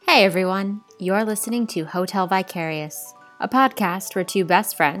Hi, everyone. You're listening to Hotel Vicarious, a podcast where two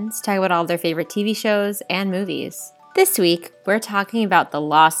best friends talk about all their favorite TV shows and movies. This week, we're talking about The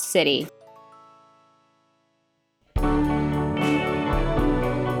Lost City.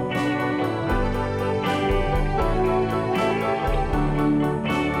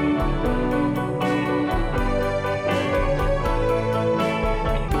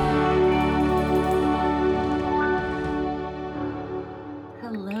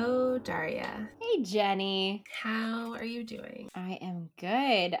 Hello, Daria. Hey, Jenny. How are you doing? I am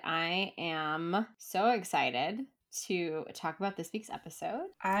good. I am so excited to talk about this week's episode.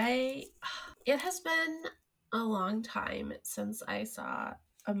 It has been a long time since I saw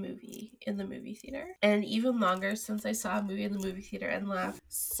a movie in the movie theater, and even longer since I saw a movie in the movie theater and laughed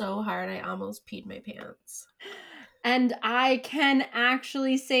so hard I almost peed my pants. And I can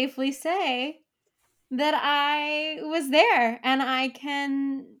actually safely say that I was there, and I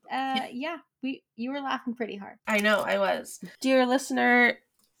can, you were laughing pretty hard. I know, I was. Dear listener,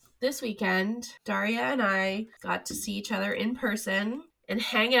 this weekend, Daria and I got to see each other in person and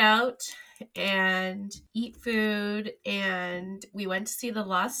hang out and eat food, and we went to see The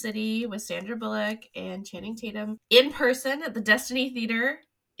Lost City with Sandra Bullock and Channing Tatum in person at the Destiny Theater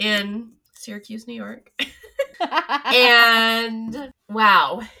in Syracuse, New York. And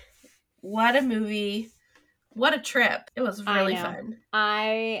wow, what a movie. What a trip. It was really fun.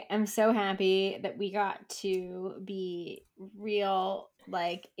 I am so happy that we got to be real,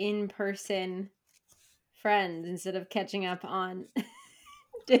 like, in-person friends instead of catching up on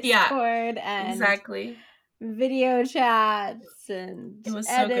Discord and exactly. video chats and it was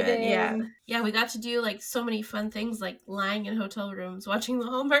editing. So good. Yeah, we got to do like so many fun things, like lying in hotel rooms watching the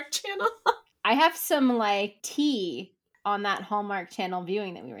Hallmark Channel. I have some like tea on that Hallmark Channel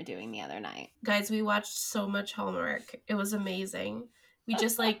viewing that we were doing the other night. Guys, we watched so much Hallmark. It was amazing. We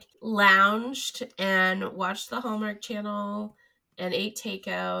just like lounged and watched the Hallmark Channel and ate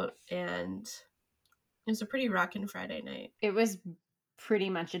takeout, and it was a pretty rockin' Friday night. It was pretty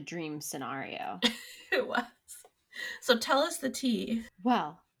much a dream scenario. It was. So tell us the tea.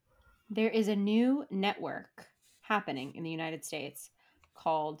 Well, there is a new network happening in the United States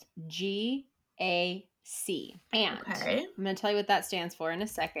called GAC. And Okay. I'm going to tell you what that stands for in a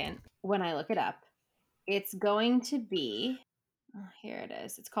second when I look it up. It's going to be, here it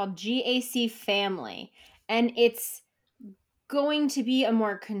is. It's called GAC Family. And it's going to be a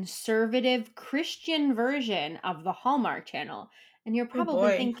more conservative Christian version of the Hallmark Channel. And you're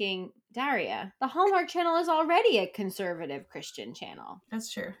probably thinking, Daria, the Hallmark Channel is already a conservative Christian channel.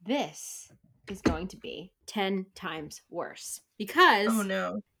 That's true. This is going to be 10 times worse because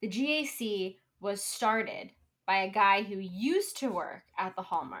the GAC was started by a guy who used to work at the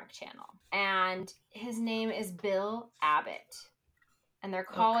Hallmark Channel. And his name is Bill Abbott. And they're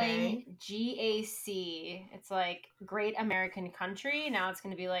calling GAC, it's like Great American Country. Now it's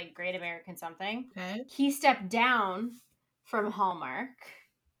going to be like Great American something. Okay. He stepped down from Hallmark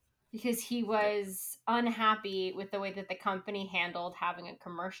because he was unhappy with the way that the company handled having a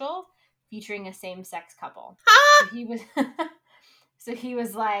commercial featuring a same-sex couple. So he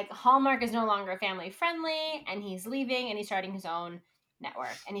was like, Hallmark is no longer family friendly, and he's leaving, and he's starting his own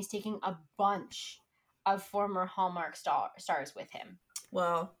network. And he's taking a bunch of former Hallmark stars with him.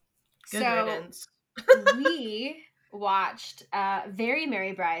 Well, good riddance. We watched Very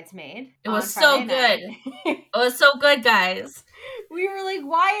Merry Bridesmaid. It was so good. It was so good, guys. We were like,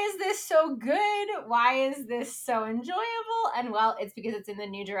 why is this so good? Why is this so enjoyable? And well, it's because it's in the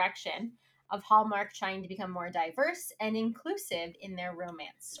new direction of Hallmark trying to become more diverse and inclusive in their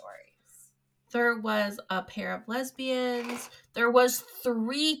romance stories. There was a pair of lesbians. There was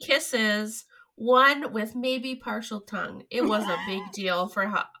 3 kisses. One with maybe partial tongue. It was a big deal for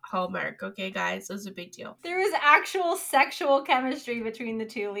Hallmark. Okay, guys, it was a big deal. There was actual sexual chemistry between the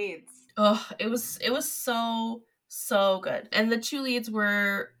 2 leads. Oh, it was so good. And the 2 leads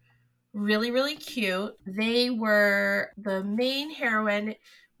were really, really cute. The main heroine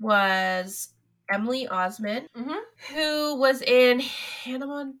was Emily Osment, who was in Hannah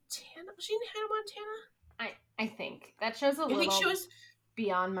Montana. Was she in Hannah Montana? I think that shows a little. I think she was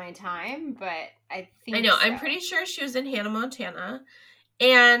beyond my time, but I think I know. So. I'm pretty sure she was in Hannah Montana,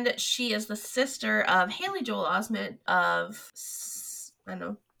 and she is the sister of Haley Joel Osment of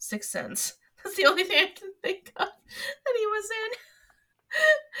Sixth Sense. That's the only thing I can think of that he was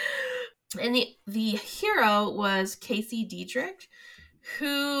in. And the hero was Casey Diedrich,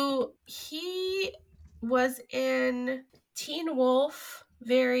 who he was in Teen Wolf,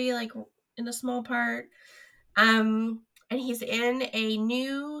 very like in a small part. And he's in a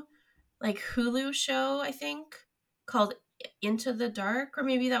new like Hulu show, I think, called Into the Dark, or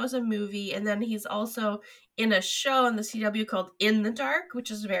maybe that was a movie. And then he's also in a show on the CW called In the Dark,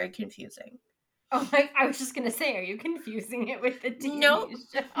 which is very confusing. Oh, I was just gonna say, are you confusing it with the TV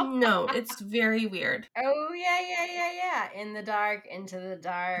show? No, it's very weird. Oh yeah. In the Dark, Into the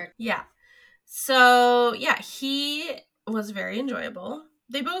Dark. Yeah. So yeah, he was very enjoyable.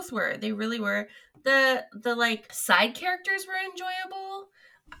 They both were. They really were. The like side characters were enjoyable.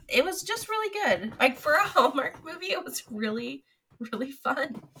 It was just really good. Like for a Hallmark movie, it was really, really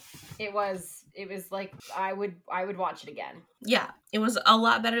fun. It was like I would watch it again. Yeah, it was a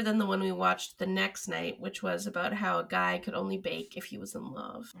lot better than the one we watched the next night, which was about how a guy could only bake if he was in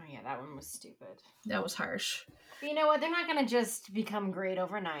love. Oh yeah, that one was stupid. That was harsh. But you know what? They're not gonna just become great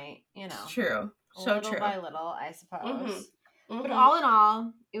overnight, you know. True. So little true. by little, I suppose. Mm-hmm. But all in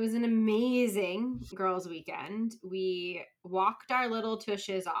all, it was an amazing girls' weekend. We walked our little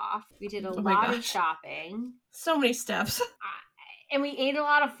tushes off. We did a lot of shopping. So many steps. And we ate a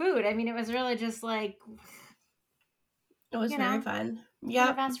lot of food. I mean, it was really just like... It was very fun. Yeah.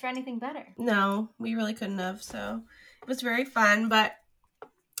 Couldn't have asked for anything better. No, we really couldn't have. So it was very fun, but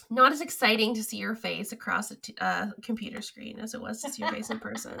not as exciting to see your face across a computer screen as it was to see your face in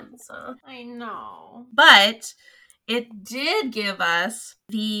person. So I know. But it did give us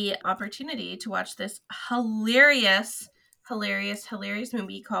the opportunity to watch this hilarious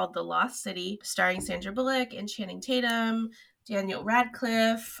movie called The Lost City, starring Sandra Bullock and Channing Tatum, Daniel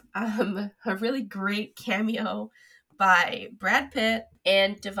Radcliffe, a really great cameo by Brad Pitt,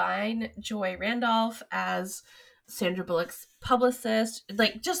 and Divine Joy Randolph as Sandra Bullock's publicist.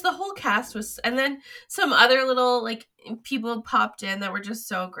 Like, just the whole cast was, and then some other little like people popped in that were just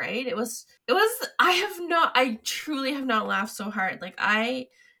so great. It was I truly have not laughed so hard. Like,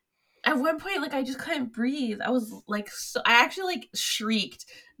 at one point, like, I just couldn't breathe. I was like, I actually like shrieked.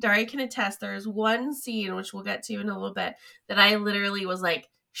 Daria can attest. There is one scene, which we'll get to in a little bit, that I literally was like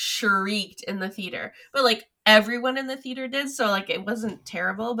shrieked in the theater. But like everyone in the theater did, so like it wasn't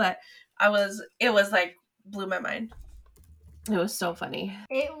terrible, but it was like blew my mind. It was so funny.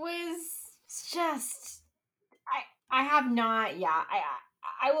 It was just, I have not,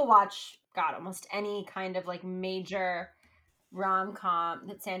 I will watch, God, almost any kind of like major rom-com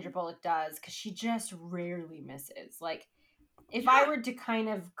that Sandra Bullock does, because she just rarely misses. Like, if I were to kind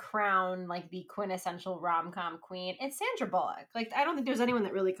of crown like the quintessential rom-com queen, it's Sandra Bullock. Like, I don't think there's anyone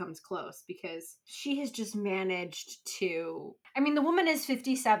that really comes close, because she has just managed to, I mean, the woman is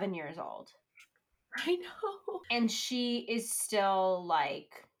 57 years old. I know. And she is still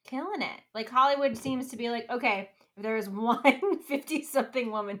like killing it. Like, Hollywood seems to be like, okay, if there's one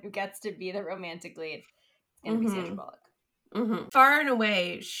 50-something woman who gets to be the romantic lead, it's gonna be Sandra Bullock. Mm-hmm. Far and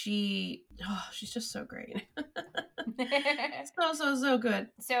away, she's just so great. so good.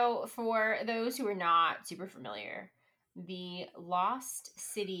 So for those who are not super familiar, The Lost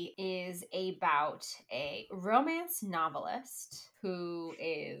City is about a romance novelist who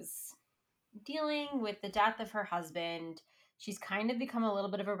is dealing with the death of her husband. She's kind of become a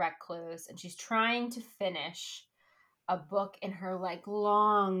little bit of a recluse, and she's trying to finish a book in her like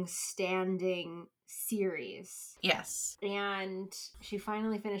long-standing series. Yes. And she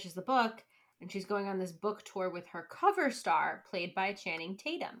finally finishes the book, and she's going on this book tour with her cover star, played by Channing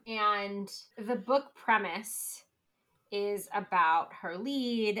Tatum. And the book premise is about her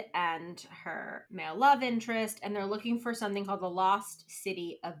lead and her male love interest, and they're looking for something called the Lost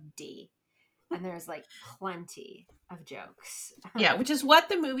City of D. And there's like plenty of jokes. Yeah, which is what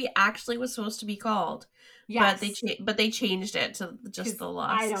the movie actually was supposed to be called. Yes. But they changed it to just The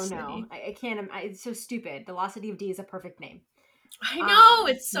Lost City. I don't know. I can't. It's so stupid. The Lost City of D is a perfect name. I know.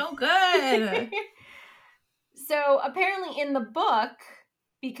 It's so good. So apparently in the book,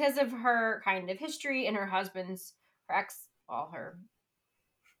 because of her kind of history and her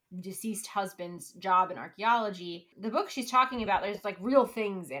deceased husband's job in archaeology, the book she's talking about, there's like real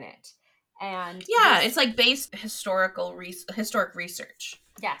things in it. And it's like based historic research.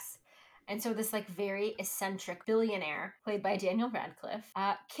 Yes. And so this like very eccentric billionaire, played by Daniel Radcliffe,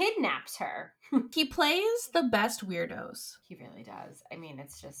 kidnaps her. He plays the best weirdos. He really does. I mean,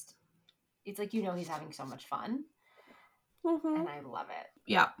 it's like, he's having so much fun. Mm-hmm. And I love it.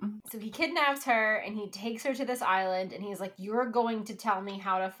 Yeah. So he kidnaps her and he takes her to this island, and he's like, you're going to tell me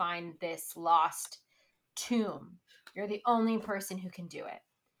how to find this lost tomb. You're the only person who can do it.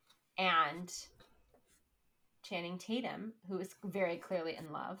 And Channing Tatum, who is very clearly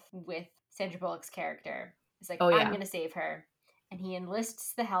in love with Sandra Bullock's character, is like, I'm going to save her. And he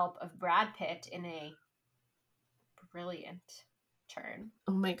enlists the help of Brad Pitt in a brilliant turn.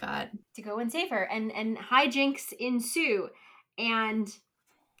 Oh my God. To go and save her. And hijinks ensue. And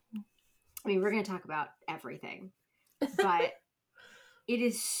I mean, we're going to talk about everything. but it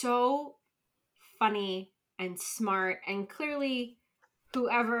is so funny and smart, and clearly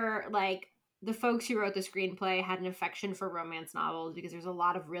whoever, like, the folks who wrote the screenplay had an affection for romance novels, because there's a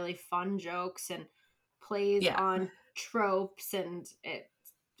lot of really fun jokes and plays on tropes, and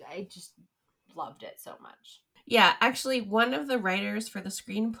I just loved it so much. Yeah, actually, one of the writers for the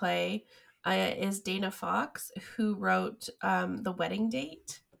screenplay is Dana Fox, who wrote The Wedding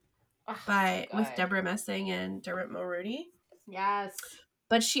Date with Deborah Messing and Dermot Mulroney. Yes.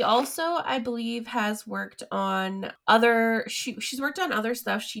 But she also, I believe, has worked on she's worked on other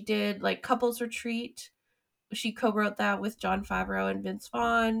stuff. She did like Couples Retreat. She co-wrote that with Jon Favreau and Vince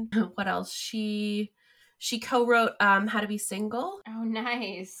Vaughn. What else? She co-wrote How to Be Single. Oh,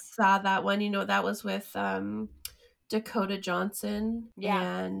 nice. Saw that one. That was with Dakota Johnson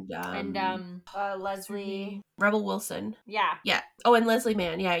and Leslie Rebel Wilson. Yeah. Oh, and Leslie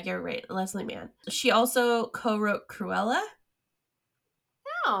Mann. Yeah, you're right. Leslie Mann. She also co-wrote Cruella.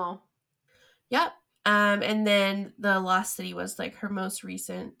 Oh. Yep. And then The Lost City was like her most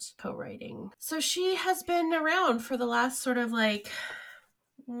recent co-writing. So she has been around for the last sort of like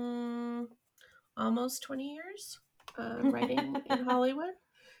almost 20 years writing in Hollywood.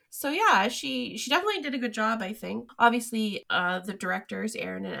 So yeah, she definitely did a good job, I think. Obviously, the directors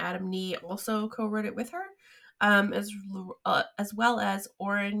Aaron and Adam Nee also co-wrote it with her, as well as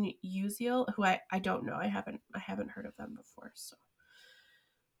Oren Uziel, who I don't know. I haven't heard of them before. So,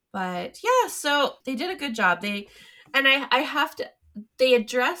 but yeah, so they did a good job. They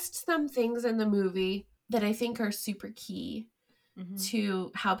addressed some things in the movie that I think are super key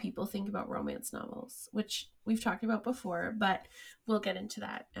to how people think about romance novels, which we've talked about before, but we'll get into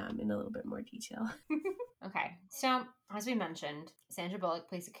that in a little bit more detail. Okay, so as we mentioned, Sandra Bullock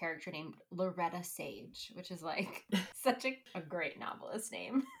plays a character named Loretta Sage, which is like such a great novelist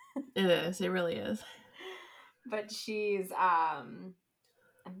name. It is. It really is. But she's a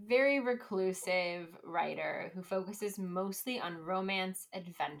very reclusive writer who focuses mostly on romance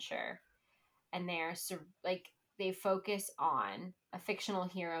adventure, and they focus on a fictional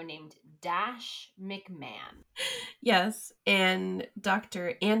hero named Dash McMahon. Yes, and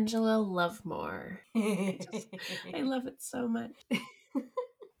Dr. Angela Lovemore. I love it so much.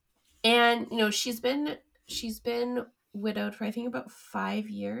 And she's been widowed for I think about 5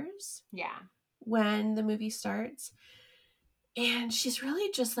 years. Yeah. When the movie starts. And she's really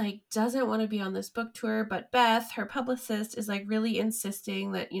just like doesn't want to be on this book tour, but Beth, her publicist, is like really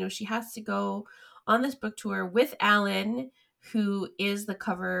insisting that she has to go on this book tour with Alan, who is the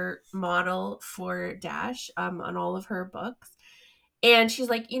cover model for Dash on all of her books. And she's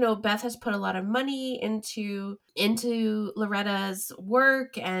like, Beth has put a lot of money into Loretta's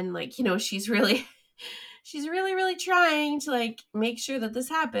work, and like she's really really trying to like make sure that this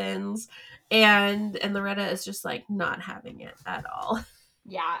happens, and Loretta is just like not having it at all.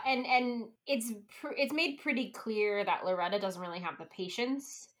 Yeah, and it's made pretty clear that Loretta doesn't really have the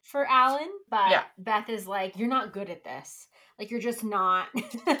patience for Alan, but Beth is like, you're not good at this. Like, you're just not.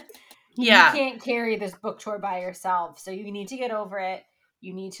 You can't carry this book tour by yourself, so you need to get over it.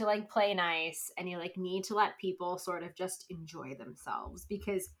 You need to like play nice, and you like need to let people sort of just enjoy themselves,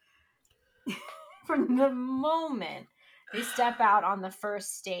 because from the moment they step out on the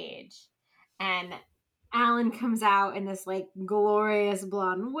first stage and Alan comes out in this like glorious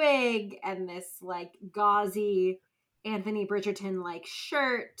blonde wig and this like gauzy Anthony Bridgerton like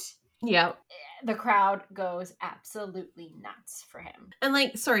shirt. Yeah. The crowd goes absolutely nuts for him. And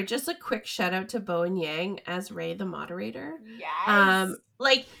like, sorry, just a quick shout out to Bowen Yang as Ray the moderator. Yes.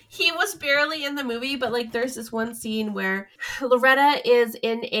 Like, he was barely in the movie, but like there's this one scene where Loretta is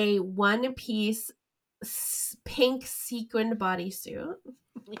in a one-piece pink sequined bodysuit.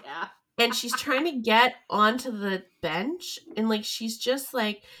 Yeah. And she's trying to get onto the bench, and like she's just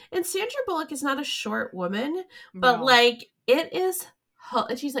like, and Sandra Bullock is not a short woman, but like it is,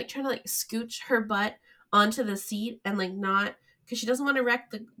 and she's like trying to like scooch her butt onto the seat, and like not, because she doesn't want to wreck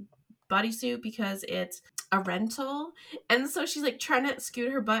the bodysuit because it's a rental, and so she's like trying to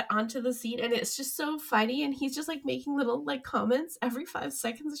scoot her butt onto the seat, and it's just so funny, and he's just like making little like comments every 5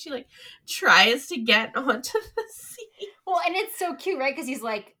 seconds as she like tries to get onto the seat. Well, and it's so cute, right? Because he's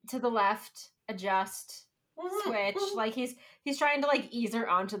like to the left, adjust, switch. Like he's trying to like ease her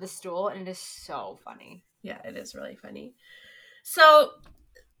onto the stool, and it is so funny. Yeah, it is really funny. So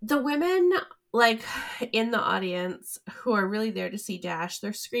the women like in the audience who are really there to see Dash,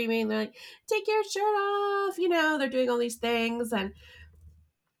 they're screaming, they're like, take your shirt off, they're doing all these things, and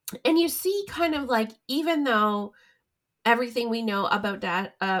you see kind of like, even though everything we know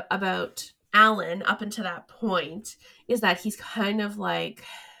about Alan up until that point is that he's kind of like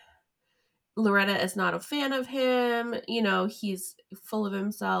Loretta is not a fan of him. You know, he's full of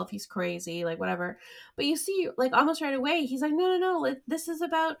himself. He's crazy, like whatever. But you see, like almost right away, he's like, no. This is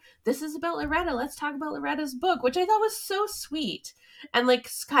about Loretta. Let's talk about Loretta's book, which I thought was so sweet, and like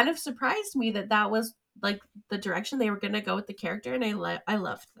kind of surprised me that was like the direction they were going to go with the character, and I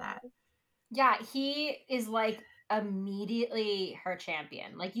loved that. Yeah, he is like immediately her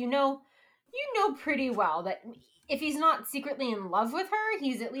champion. Like you know pretty well that if he's not secretly in love with her,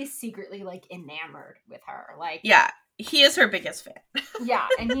 he's at least secretly like enamored with her. Like yeah, he is her biggest fan. Yeah,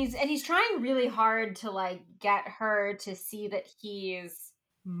 and he's trying really hard to like get her to see that he's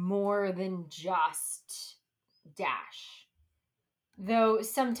more than just Dash. Though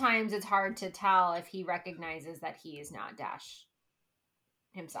sometimes it's hard to tell if he recognizes that he is not Dash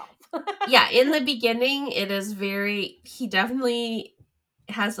himself. Yeah, in the beginning it is he definitely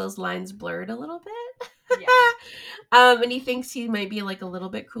has those lines blurred a little bit. Yeah. And he thinks he might be like a little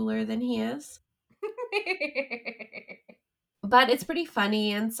bit cooler than he is. But it's pretty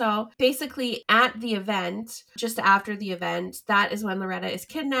funny. And so basically at the event, just after the event, that is when Loretta is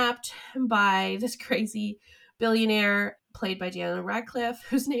kidnapped by this crazy billionaire played by Daniel Radcliffe,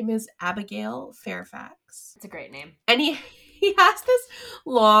 whose name is Abigail Fairfax. It's a great name. And he has this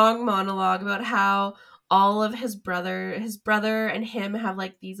long monologue about how all of his brother and him have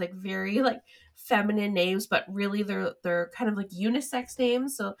like these like very like feminine names, but really they're kind of like unisex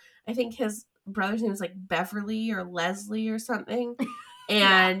names. So I think his brother's name is like Beverly or Leslie or something.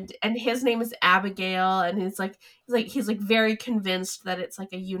 And his name is Abigail, and he's very convinced that it's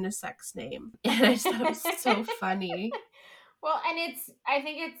like a unisex name. And I just thought it was so funny. Well, and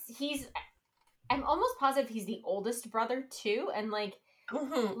I'm almost positive he's the oldest brother too, and like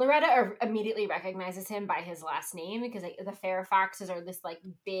Loretta immediately recognizes him by his last name because like, the Fairfaxes are this like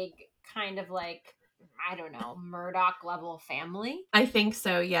big kind of like, I don't know, Murdoch level family. I think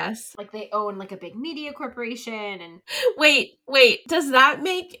so, yes. Like they own like a big media corporation and Wait, does that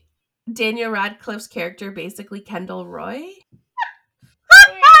make Daniel Radcliffe's character basically Kendall Roy?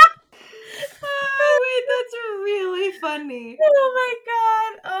 Wait, that's really funny. Oh my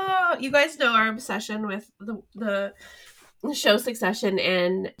god. Oh, you guys know our obsession with the show Succession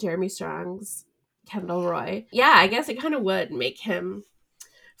and Jeremy Strong's Kendall Roy. Yeah, I guess it kind of would make him.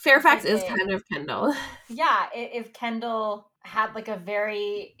 Fairfax is kind of Kendall. Yeah, if Kendall had like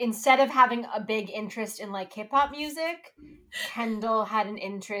instead of having a big interest in like K-pop music, Kendall had an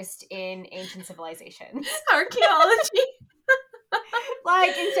interest in ancient civilizations. Archaeology.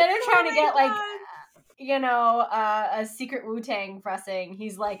 Like instead of trying to get like, you know, a secret Wu-Tang pressing,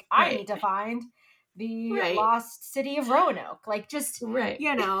 he's like, I need to find the lost city of Roanoke. Like just,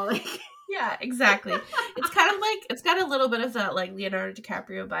 you know, like... Yeah, exactly. It's kind of like, it's got a little bit of that like Leonardo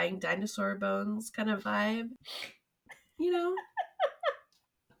DiCaprio buying dinosaur bones kind of vibe, you know?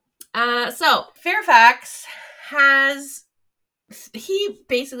 So Fairfax he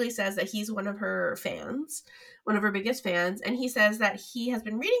basically says that he's one of her biggest fans, and he says that he has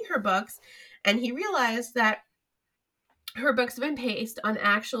been reading her books and he realized that her books have been based on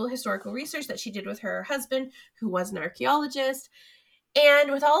actual historical research that she did with her husband, who was an archaeologist.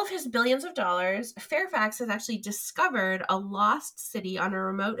 And with all of his billions of dollars, Fairfax has actually discovered a lost city on a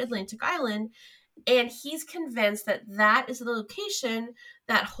remote Atlantic island, and he's convinced that that is the location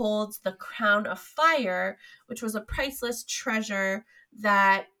that holds the Crown of Fire, which was a priceless treasure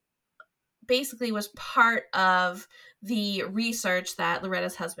that basically was part of the research that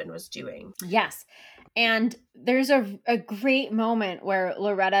Loretta's husband was doing. Yes. And there's a great moment where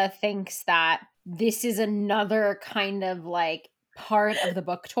Loretta thinks that this is another kind of like part of the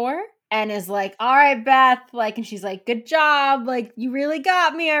book tour and is like, all right, Beth, like, and she's like, good job. Like, you really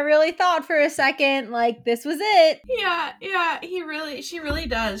got me. I really thought for a second, like, this was it. Yeah. She really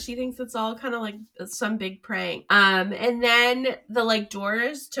does. She thinks it's all kind of like some big prank. And then the like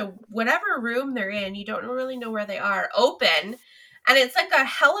doors to whatever room they're in, you don't really know where they are, open. And it's like a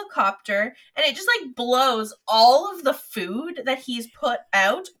helicopter, and it just like blows all of the food that he's put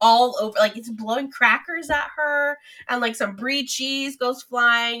out all over. Like it's blowing crackers at her, and like some brie cheese goes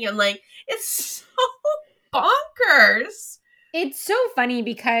flying, and like it's so bonkers. It's so funny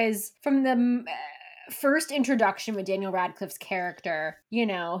because from the first introduction with Daniel Radcliffe's character, you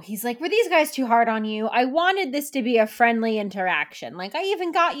know, he's like, were these guys too hard on you? I wanted this to be a friendly interaction. Like I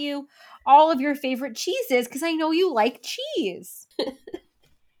even got you all of your favorite cheeses because I know you like cheese.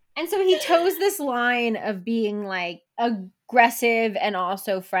 And so he toes this line of being like aggressive and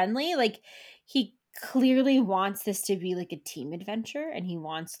also friendly. Like he clearly wants this to be like a team adventure, and he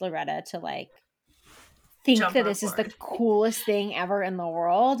wants Loretta to like think that this is the coolest thing ever in the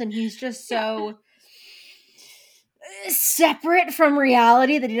world. And he's just so separate from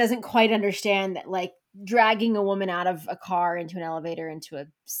reality, that he doesn't quite understand that, like, dragging a woman out of a car into an elevator into a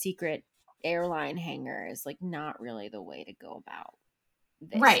secret airline hangar is, like, not really the way to go about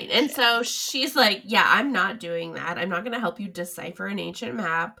this. Right. Mission. And so she's like, yeah, I'm not doing that. I'm not going to help you decipher an ancient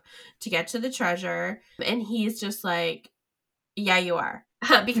map to get to the treasure. And he's just like, yeah, you are.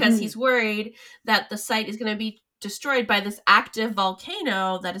 Because he's worried that the site is going to be destroyed by this active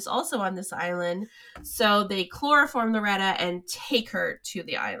volcano that is also on this island. So they chloroform Loretta and take her to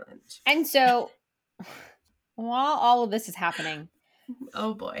the island. And so while all of this is happening,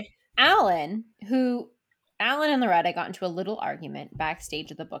 oh boy, Alan and Loretta got into a little argument backstage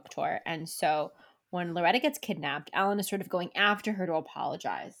of the book tour. And so when Loretta gets kidnapped, Alan is sort of going after her to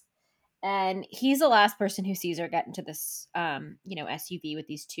apologize. And he's the last person who sees her get into this, SUV with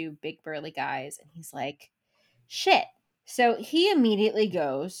these two big burly guys. And he's like, shit. So he immediately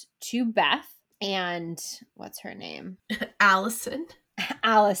goes to Beth and what's her name? Allison,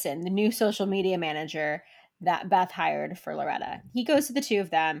 the new social media manager that Beth hired for Loretta. He goes to the two of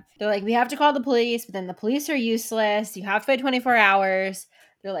them. They're like, we have to call the police, but then the police are useless. You have to wait 24 hours.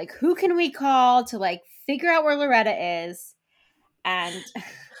 They're like, who can we call to, like, figure out where Loretta is? And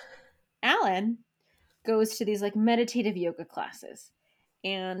Alan goes to these, like, meditative yoga classes.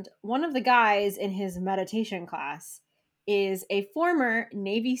 And one of the guys in his meditation class is a former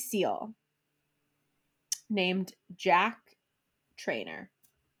Navy SEAL named Jack Trainer.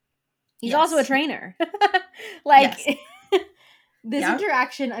 He's also a trainer. This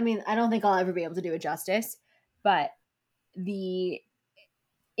interaction, I mean, I don't think I'll ever be able to do it justice, but the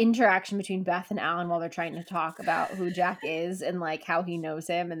interaction between Beth and Alan while they're trying to talk about who Jack is and, like, how he knows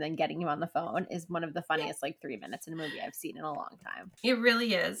him and then getting him on the phone is one of the funniest, 3 minutes in a movie I've seen in a long time. It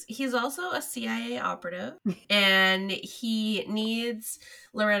really is. He's also a CIA operative and he needs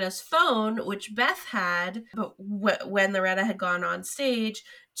Loretta's phone, which Beth had, but when Loretta had gone on stage,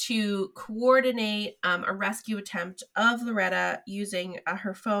 to coordinate a rescue attempt of Loretta using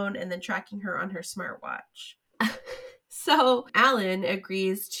her phone and then tracking her on her smartwatch. So Alan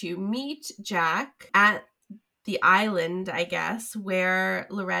agrees to meet Jack at the island, I guess, where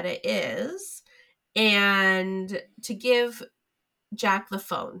Loretta is, and to give Jack the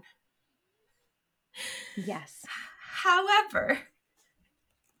phone. Yes. However,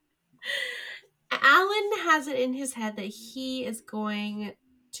 Alan has it in his head that he is going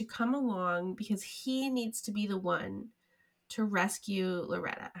to come along because he needs to be the one to rescue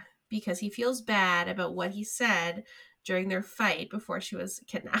Loretta because he feels bad about what he said during their fight before she was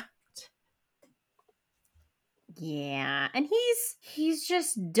kidnapped. Yeah, and he's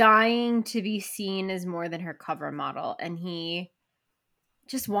just dying to be seen as more than her cover model, and he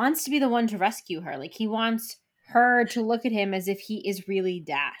just wants to be the one to rescue her. Like, he wants her to look at him as if he is really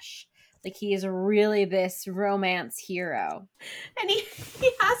Dash. Like, he is really this romance hero. And he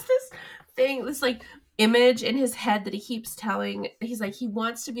has this thing, this, like, image in his head that he keeps telling. He's like, he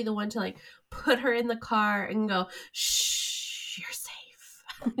wants to be the one to, like, put her in the car and go, shh, you're safe.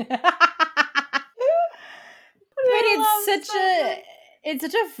 But it's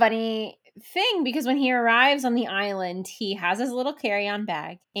such a funny thing because when he arrives on the island, he has his little carry-on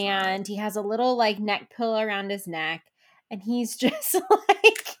bag and he has a little, like, neck pillow around his neck, and he's just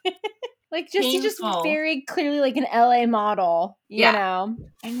he's just very clearly like an LA model, you know.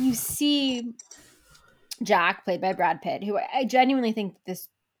 And you see Jack, played by Brad Pitt, who I genuinely think this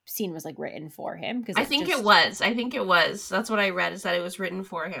scene was, like, written for him because I think it was. That's what I read, is that it was written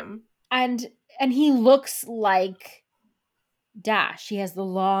for him. And he looks like Dash. He has the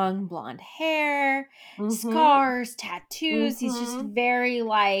long blonde hair, scars, tattoos. He's just very,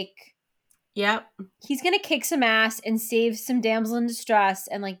 like, yep, he's gonna kick some ass and save some damsel in distress,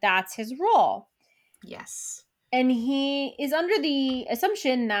 and, like, that's his role. Yes. And he is under the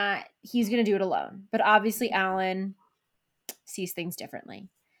assumption that he's gonna do it alone, but obviously Alan sees things differently,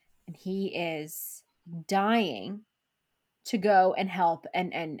 and he is dying to go and help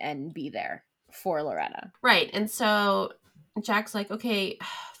and be there for Loretta. Right. And so Jack's like, okay,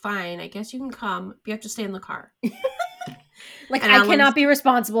 fine, I guess you can come, but you have to stay in the car. Like, I cannot be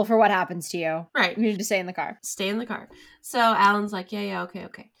responsible for what happens to you. Right. You need to stay in the car. Stay in the car. So Alan's like, yeah,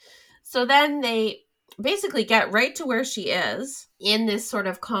 okay. So then they basically get right to where she is in this sort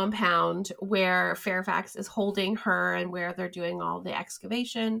of compound where Fairfax is holding her and where they're doing all the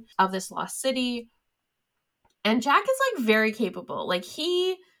excavation of this lost city. And Jack is, like, very capable. Like,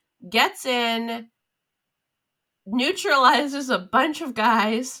 he gets in, neutralizes a bunch of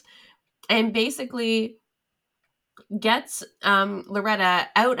guys, and basically gets Loretta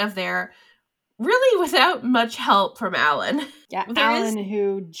out of there really without much help from Alan. Yeah, Alan,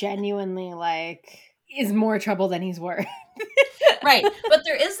 who genuinely, like... is more trouble than he's worth. Right. But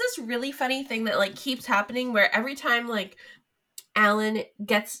there is this really funny thing that like keeps happening where every time like Alan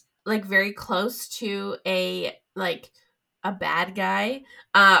gets like very close to a bad guy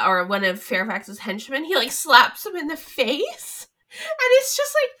or one of Fairfax's henchmen, he like slaps him in the face. And it's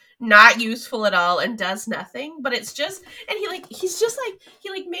just like not useful at all and does nothing, but it's just, and he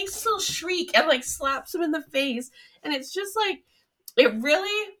makes this little shriek and like slaps him in the face, and it's just like, it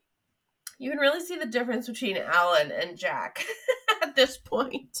really, you can really see the difference between Alan and Jack at this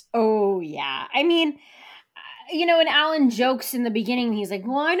point. Oh yeah, I mean, you know, and Alan jokes in the beginning, he's like,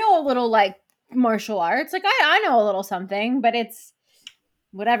 well, I know a little like martial arts, like I know a little something, but it's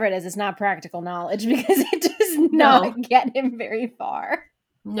whatever it is, it's not practical knowledge because it does not get him very far.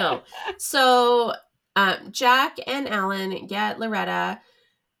 No. So Jack and Alan get Loretta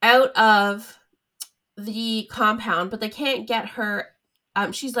out of the compound, but they can't get her.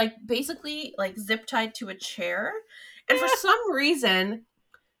 She's like basically like zip tied to a chair. And for some reason,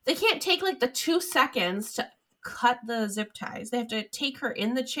 they can't take like the 2 seconds to cut the zip ties. They have to take her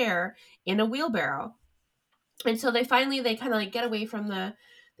in the chair in a wheelbarrow. And so they kind of like get away from the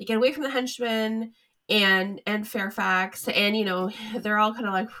henchmen and Fairfax, and you know, they're all kind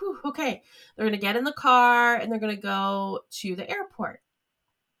of like, whew, okay, they're gonna get in the car and they're gonna go to the airport.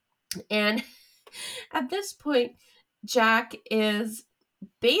 And at this point, Jack is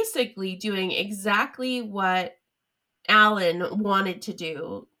basically doing exactly what Alan wanted to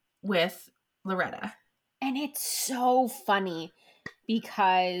do with Loretta. And it's so funny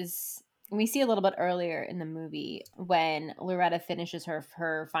because we see a little bit earlier in the movie when Loretta finishes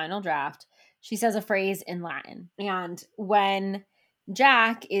her final draft, she says a phrase in Latin. And when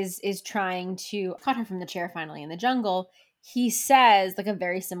Jack is trying to cut her from the chair finally in the jungle, he says like a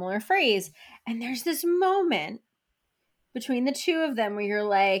very similar phrase. And there's this moment between the two of them where you're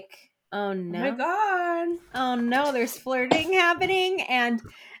like, oh no. Oh my God. Oh no, there's flirting happening. And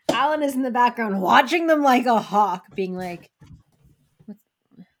Alan is in the background watching them like a hawk, being like,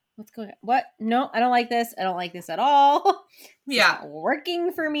 what's going on? What? No, I don't like this. I don't like this at all. Yeah. It's not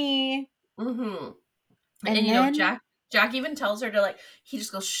working for me. Mm-hmm. And you know, Jack even tells her to like, he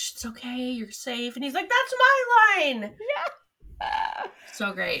just goes, shh, it's okay, you're safe. And he's like, that's my line. Yeah.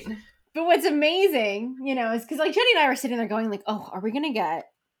 So great. But what's amazing, you know, is because like Jenny and I were sitting there going like, oh, are we going to get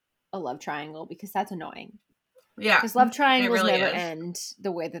a love triangle? Because that's annoying. Yeah. Because love triangles really never end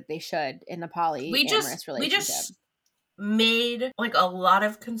the way that they should in a polyamorous relationship. We just made like a lot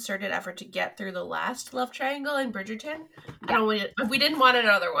of concerted effort to get through the last love triangle in Bridgerton. Yeah. We didn't want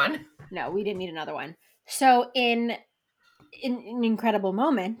another one. No, we didn't need another one. So in an incredible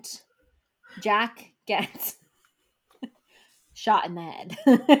moment, Jack gets shot in the head.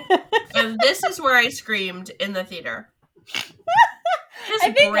 And this is where I screamed in the theater.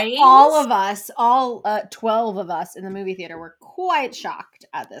 I think all of us, 12 of us in the movie theater were quite shocked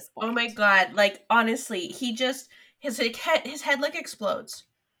at this point. Oh my God. Like, honestly, he just, his head like explodes.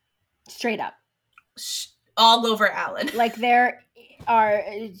 Straight up. All over Alan. Like there are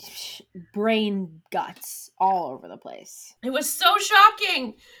brain guts all over the place. It was so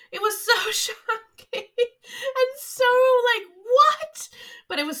shocking. It was so shocking. And so like, what?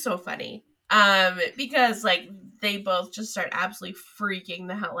 But it was so funny. Because like they both just start absolutely freaking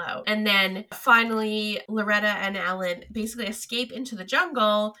the hell out. And then finally Loretta and Alan basically escape into the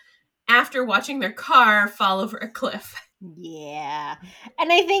jungle after watching their car fall over a cliff. Yeah.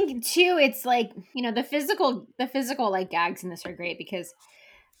 And I think too, it's like, you know, the physical like gags in this are great because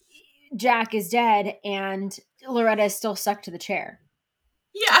Jack is dead and Loretta is still stuck to the chair.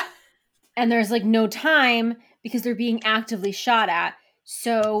 Yeah. And there's like no time because they're being actively shot at.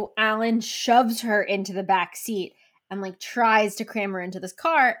 So Alan shoves her into the back seat and like tries to cram her into this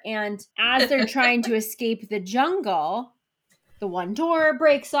car. And as they're trying to escape the jungle, the one door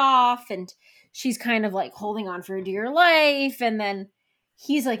breaks off and she's kind of like holding on for dear life. And then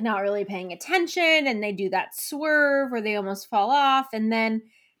he's like not really paying attention. And they do that swerve where they almost fall off. And then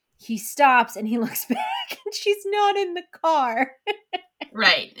he stops and he looks back and she's not in the car.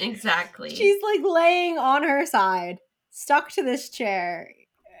 Right, exactly. She's like laying on her side, stuck to this chair.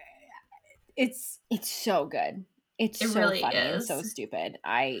 It's so good. It so really funny is. And so stupid.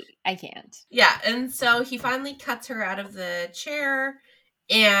 I can't. Yeah, and so he finally cuts her out of the chair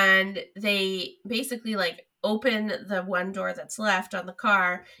and they basically like open the one door that's left on the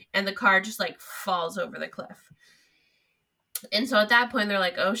car and the car just like falls over the cliff. And so at that point they're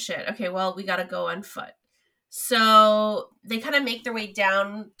like, oh shit, okay, well we gotta go on foot. So they kind of make their way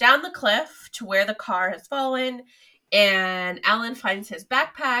down the cliff to where the car has fallen, and Alan finds his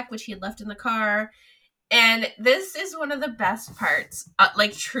backpack, which he had left in the car. And this is one of the best parts.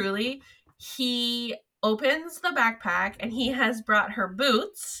 Like, truly, he opens the backpack and he has brought her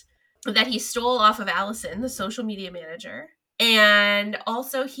boots that he stole off of Allison, the social media manager. And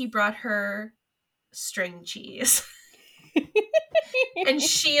also he brought her string cheese. And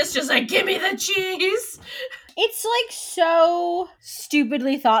she is just like, give me the cheese. It's like so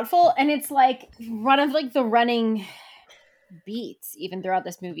stupidly thoughtful, and it's like one of like the running beats even throughout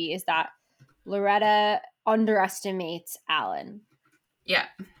this movie is that Loretta underestimates Alan. Yeah.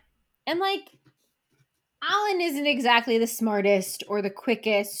 And like Alan isn't exactly the smartest or the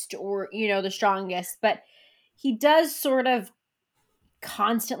quickest or, you know, the strongest, but he does sort of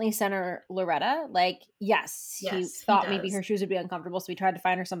constantly center Loretta. Like, yes, he thought maybe her shoes would be uncomfortable, so he tried to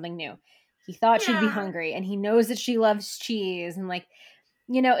find her something new. He thought she'd be hungry, and he knows that she loves cheese, and like,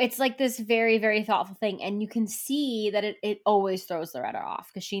 you know, it's like this very, very thoughtful thing, and you can see that it always throws Loretta off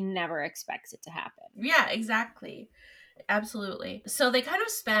because she never expects it to happen. Yeah, exactly. Absolutely. So they kind of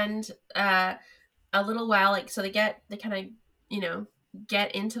spend a little while, like, so they kind of, you know,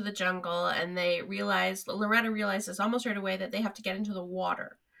 get into the jungle, and Loretta realizes almost right away that they have to get into the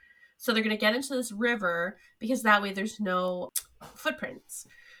water. So they're going to get into this river because that way there's no footprints.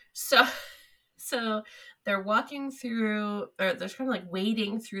 So they're walking through, or they're kind of like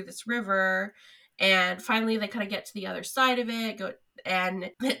wading through this river, and finally they kind of get to the other side of it.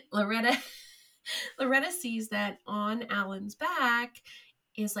 And Loretta sees that on Alan's back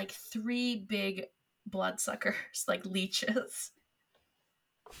is like 3 big bloodsuckers, like leeches.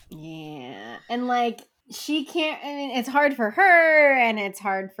 Yeah. And like she can't, I mean, it's hard for her and it's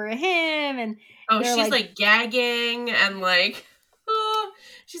hard for him, and she's like gagging and like, oh,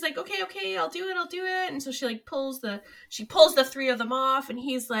 she's like, okay, I'll do it. And so she like pulls the 3 of them off, and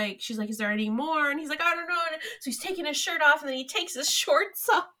she's like, is there any more? And he's like, I don't know. And so he's taking his shirt off, and then he takes his shorts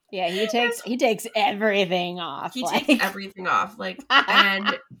off. Yeah, he takes everything off. He takes everything off, like,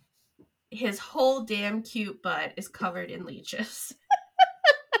 and his whole damn cute butt is covered in leeches.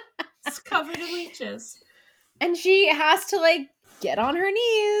 It's covered in leeches. And she has to like get on her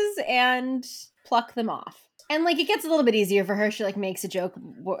knees and pluck them off. And like it gets a little bit easier for her. She like makes a joke.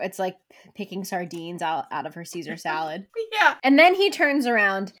 It's like picking sardines out of her Caesar salad. Yeah. And then he turns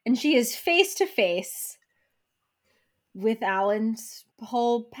around and she is face to face with Alan's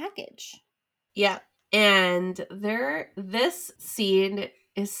whole package. Yeah. And this scene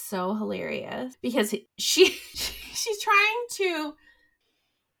is so hilarious because she's trying to,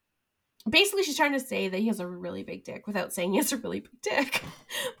 basically she's trying to say that he has a really big dick without saying he has a really big dick.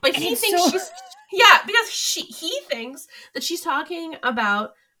 But he thinks because he thinks that she's talking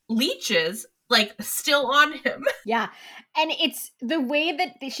about leeches like still on him. Yeah. And it's the way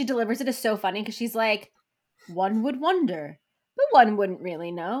that she delivers it is so funny because she's like, one would wonder, but one wouldn't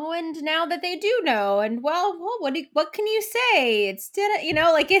really know. And now that they do know, and well, what can you say? It's, you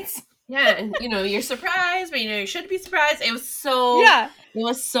know, like it's. Yeah, and you know, you're surprised, but you know, you should be surprised. It was so it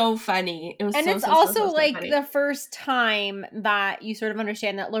was so funny. It was, and it's also like funny. The first time that you sort of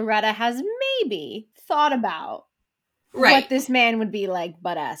understand that Loretta has maybe thought about what this man would be like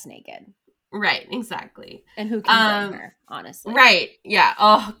butt ass naked. Right, exactly. And who can blame her, honestly. Right, yeah.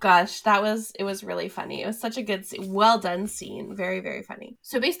 Oh gosh, it was really funny. It was such a good scene. Well done scene. Very, very funny.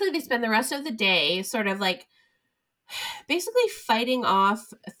 So basically they spend the rest of the day sort of like basically fighting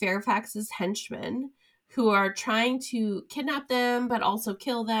off Fairfax's henchmen who are trying to kidnap them, but also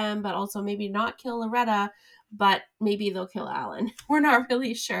kill them, but also maybe not kill Loretta, but maybe they'll kill Alan. We're not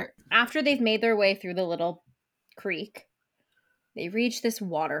really sure. After they've made their way through the little creek, they reach this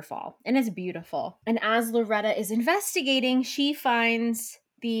waterfall, and it's beautiful. And as Loretta is investigating, she finds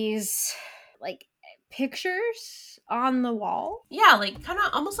these, like, pictures on the wall. Yeah, like, kind of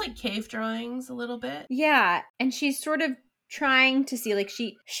almost like cave drawings a little bit. Yeah, and she's sort of trying to see, like,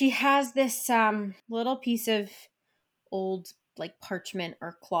 she has this little piece of old, like, parchment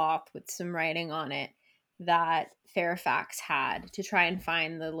or cloth with some writing on it that Fairfax had to try and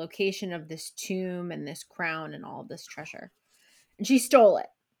find the location of this tomb and this crown and all of this treasure. And she stole it.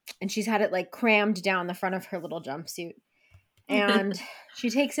 And she's had it like crammed down the front of her little jumpsuit. And she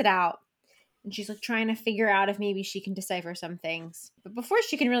takes it out. And she's like trying to figure out if maybe she can decipher some things. But before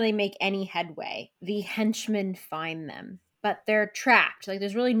she can really make any headway, the henchmen find them. But they're trapped. Like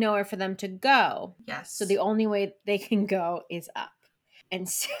there's really nowhere for them to go. Yes. So the only way they can go is up. And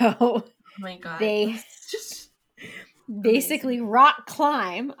so oh my God. They just basically rock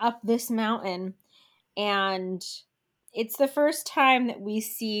climb up this mountain. And it's the first time that we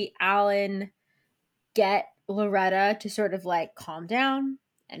see Alan get Loretta to sort of like calm down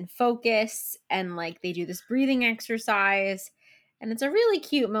and focus, and like they do this breathing exercise, and it's a really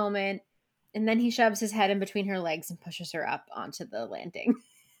cute moment. And then he shoves his head in between her legs and pushes her up onto the landing.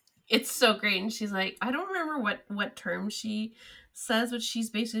 It's so great. And she's like, I don't remember what term she says, but she's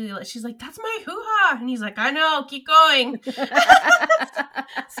basically like, she's like, that's my hoo-ha. And he's like, I know, keep going.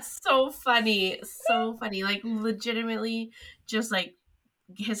 So funny. So funny. Like, legitimately just like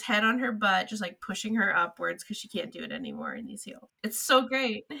his head on her butt, just like pushing her upwards because she can't do it anymore in these heels. It's so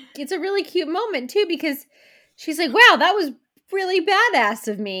great. It's a really cute moment too, because she's like, wow, that was really badass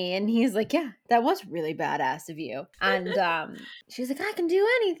of me. And he's like, yeah, that was really badass of you. And she's like, I can do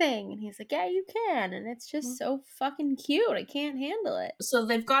anything. And he's like, yeah, you can. And it's just so fucking cute. I can't handle it. So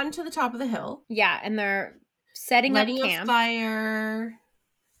they've gotten to the top of the hill. Yeah, and they're setting up camp. A fire.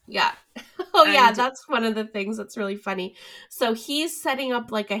 Yeah. Oh, yeah, that's one of the things that's really funny. So he's setting up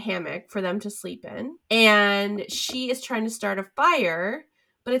like a hammock for them to sleep in. And she is trying to start a fire,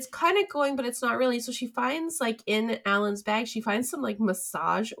 but it's kind of going, but it's not really. So she finds like in Alan's bag, she finds some like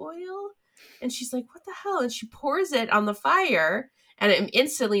massage oil. And she's like, what the hell? And she pours it on the fire. And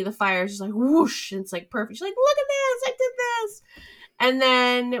instantly the fire is just like whoosh. And it's like perfect. She's like, look at this. I did this. And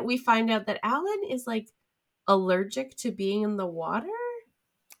then we find out that Alan is like allergic to being in the water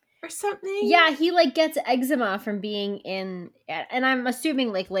or something. Yeah, he like gets eczema from being in, and I'm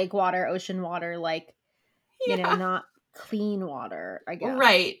assuming like lake water, ocean water, like, you know, not clean water, I guess.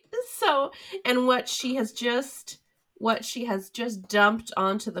 Right. So, and what she has just dumped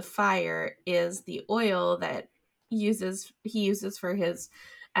onto the fire is the oil that he uses for his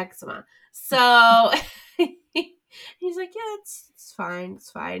eczema. So he's like, yeah, it's fine.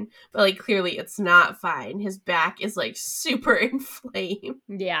 But like, clearly it's not fine. His back is like super inflamed.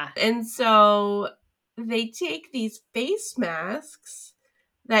 Yeah. And so they take these face masks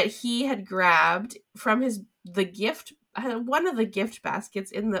that he had grabbed from one of the gift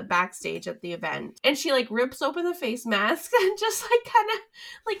baskets in the backstage at the event. And she like rips open the face mask and just like kind of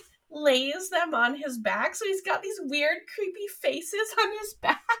like lays them on his back. So he's got these weird, creepy faces on his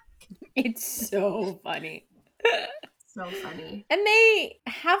back. It's so funny. So funny. And they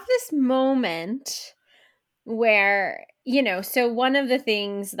have this moment where, you know, so one of the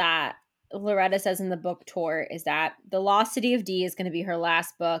things that Loretta says in the book tour is that The Lost City of D is going to be her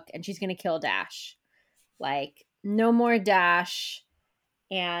last book, and she's going to kill Dash. Like, no more Dash.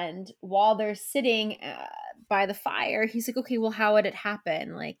 And while they're sitting by the fire, he's like, okay, well, how would it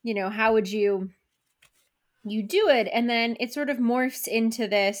happen? Like, you know, how would you do it? And then it sort of morphs into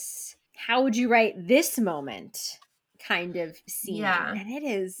this, how would you write this moment kind of scene? Yeah. And it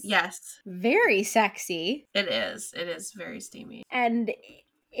is very sexy. It is very steamy. And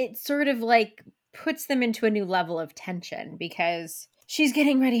it sort of like puts them into a new level of tension, because she's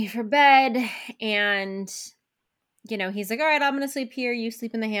getting ready for bed, and, you know, he's like, all right, I'm going to sleep here. You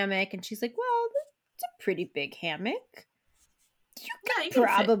sleep in the hammock. And she's like, well, it's a pretty big hammock. You could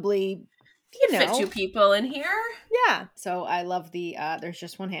probably, you know, fit 2 people in here. Yeah. So I love the, there's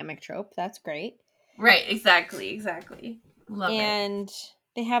just one hammock trope. That's great. Right. Exactly. Love it. And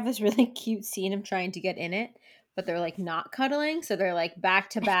they have this really cute scene of trying to get in it, but they're like not cuddling. So they're like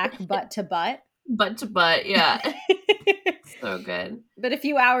back to back, butt to butt. Butt to butt. Yeah. So good. But a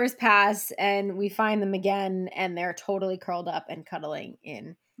few hours pass and we find them again, and they're totally curled up and cuddling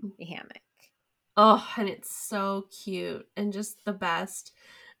in the hammock. Oh, and it's so cute and just the best.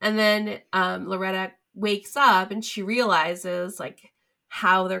 And then Loretta wakes up and she realizes like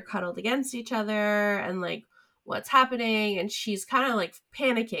how they're cuddled against each other and like what's happening. And she's kind of like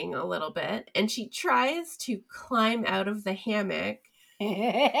panicking a little bit. And she tries to climb out of the hammock.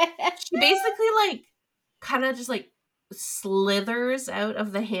 She basically like kind of just like slithers out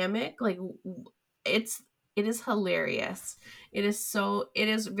of the hammock. Like it is hilarious. It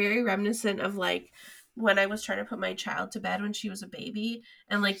is very reminiscent of like when I was trying to put my child to bed when she was a baby,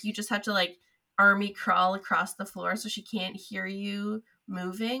 and like you just have to like army crawl across the floor so she can't hear you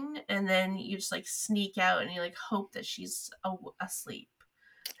moving, and then you just like sneak out and you like hope that she's asleep.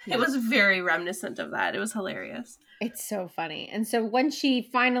 It was very reminiscent of that. It was hilarious. It's so funny. And so when she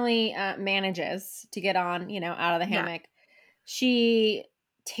finally manages to get on, you know, out of the hammock, she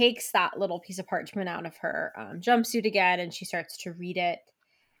takes that little piece of parchment out of her jumpsuit again, and she starts to read it.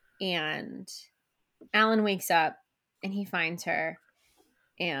 And Alan wakes up and he finds her,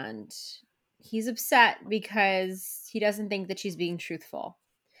 and he's upset because he doesn't think that she's being truthful.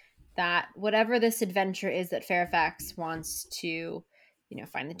 That whatever this adventure is that Fairfax wants to, you know,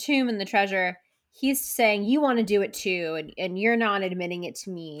 find the tomb and the treasure, he's saying, you want to do it too, and you're not admitting it to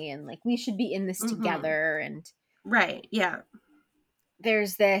me, and like we should be in this together. And right, yeah.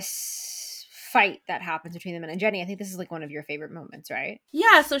 There's this fight that happens between them. And Jenny, I think this is like one of your favorite moments, right?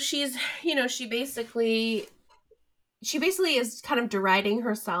 Yeah, so she's, you know, she basically is kind of deriding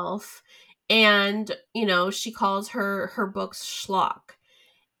herself, and, you know, she calls her books schlock.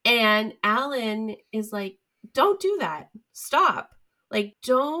 And Alan is like, don't do that. Stop. Like,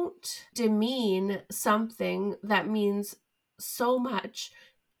 don't demean something that means so much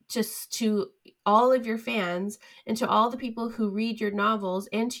just to all of your fans and to all the people who read your novels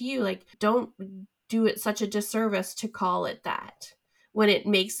and to you. Like, don't do it such a disservice to call it that when it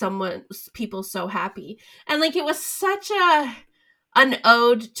makes people so happy. And like, it was such an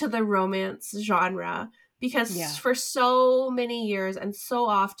ode to the romance genre, because for so many years and so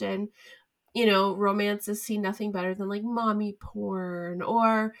often, you know, romance is seen nothing better than like mommy porn,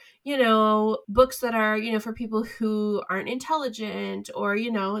 or, you know, books that are, you know, for people who aren't intelligent, or,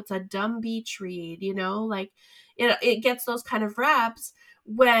 you know, it's a dumb beach read, you know, like it gets those kind of raps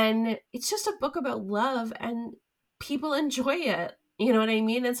when it's just a book about love and people enjoy it. You know what I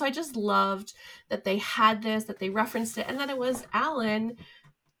mean? And so I just loved that they had this, that they referenced it, and that it was Alan,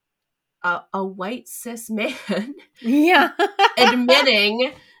 a white cis man,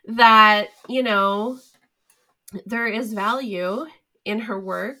 admitting that, you know, there is value in her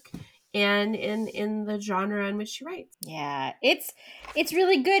work and in the genre in which she writes. Yeah, it's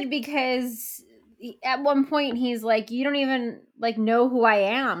really good, because at one point he's like, you don't even like know who I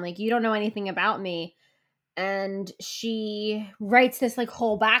am, like you don't know anything about me. And she writes this like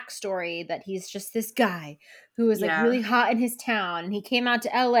whole backstory that he's just this guy who was like really hot in his town, and he came out to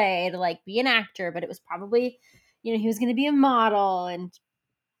LA to like be an actor, but it was probably, you know, he was going to be a model and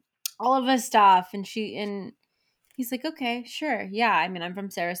all of this stuff. And he's like, okay, sure. Yeah. I mean, I'm from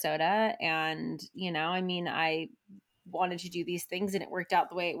Sarasota, and, you know, I mean, I wanted to do these things and it worked out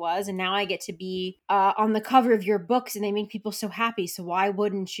the way it was. And now I get to be on the cover of your books and they make people so happy. So why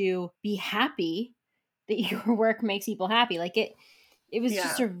wouldn't you be happy that your work makes people happy? Like it was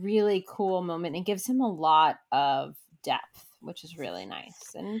just a really cool moment. It gives him a lot of depth, which is really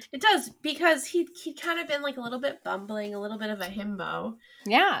nice. And it does, because he'd kind of been like a little bit bumbling, a little bit of a himbo.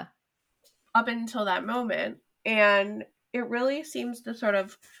 Yeah. Up until that moment. And it really seems to sort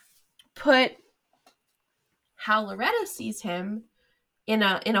of put how Loretta sees him in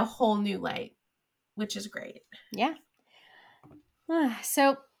a whole new light, which is great. Yeah.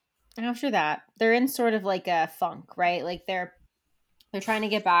 So after that, they're in sort of like a funk, right? Like they're trying to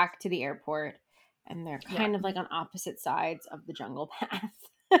get back to the airport, and they're kind of like on opposite sides of the jungle path.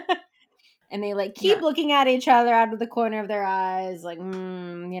 And they like keep looking at each other out of the corner of their eyes, like,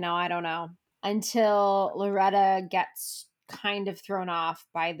 you know, I don't know. Until Loretta gets kind of thrown off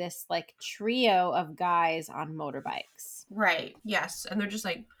by this like trio of guys on motorbikes. Right. Yes. And they're just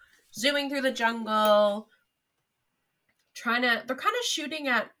like zooming through the jungle, they're kind of shooting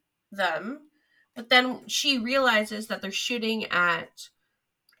at them, but then she realizes that they're shooting at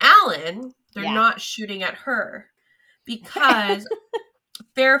Alan. They're not shooting at her, because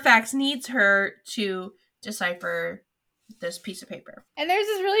Fairfax needs her to decipher this piece of paper. And there's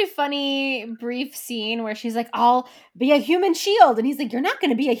this really funny brief scene where she's like, I'll be a human shield. And he's like, you're not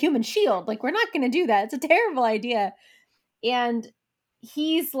going to be a human shield. Like, we're not going to do that. It's a terrible idea. And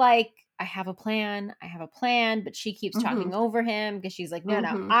he's like, I have a plan. But she keeps talking over him, because she's like, no,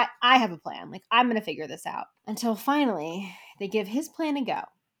 I have a plan. Like, I'm going to figure this out. Until finally they give his plan a go.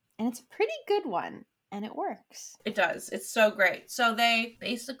 And it's a pretty good one. And it works. It does. It's so great. So they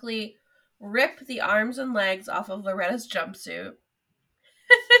basically rip the arms and legs off of Loretta's jumpsuit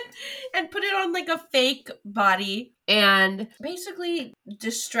and put it on like a fake body, and basically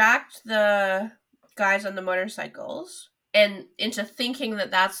distract the guys on the motorcycles and into thinking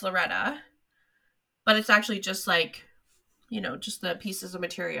that that's Loretta, but it's actually just like, you know, just the pieces of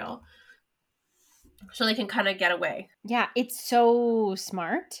material, so they can kind of get away. Yeah, it's so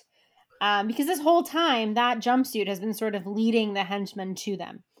smart. Because this whole time, that jumpsuit has been sort of leading the henchmen to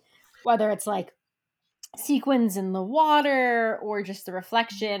them. Whether it's like sequins in the water or just the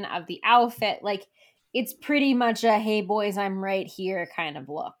reflection of the outfit. Like, it's pretty much a, hey, boys, I'm right here kind of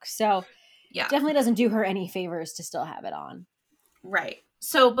look. So, definitely doesn't do her any favors to still have it on. Right.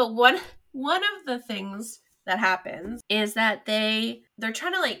 So, but one of the things that happens is that they're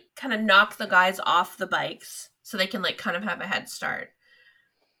trying to like kind of knock the guys off the bikes so they can like kind of have a head start.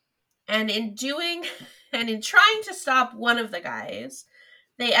 And in trying to stop one of the guys,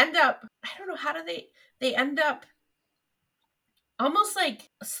 they end up, I don't know, how do they end up almost like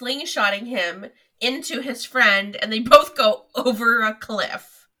slingshotting him into his friend, and they both go over a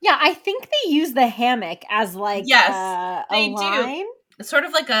cliff. Yeah, I think they use the hammock as like they line. Do. It's sort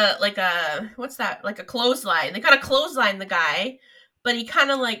of like a what's that? Like a clothesline. They kind of clothesline the guy, but he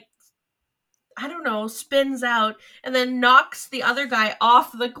kind of like, I don't know, spins out and then knocks the other guy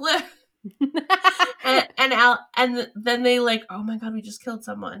off the cliff. and then they like, oh my god, we just killed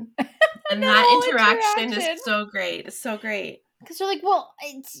someone. And that interaction is so great. It's so great. Because they're like, well,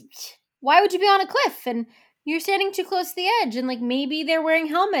 why would you be on a cliff? And you're standing too close to the edge. And like, maybe they're wearing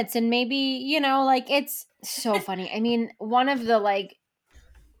helmets and maybe, you know, like it's so funny. I mean, one of the like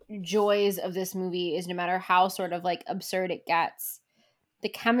joys of this movie is no matter how sort of like absurd it gets, the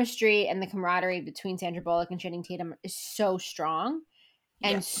chemistry and the camaraderie between Sandra Bullock and Channing Tatum is so strong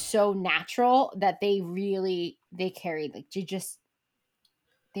and so natural that they carry, like,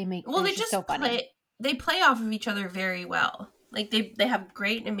 they make, well, they just so funny. They play off of each other very well. Like they have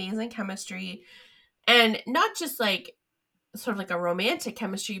great and amazing chemistry, and not just like sort of like a romantic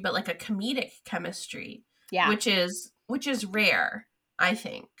chemistry, but like a comedic chemistry. Yeah. Which is rare, I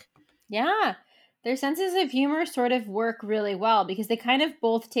think. Yeah. Their senses of humor sort of work really well because they kind of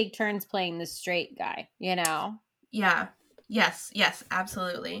both take turns playing the straight guy, you know? Yeah. Yes,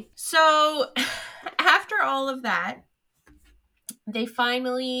 absolutely. So after all of that, they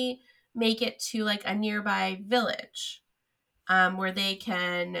finally make it to like a nearby village where they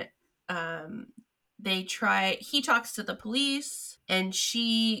can he talks to the police and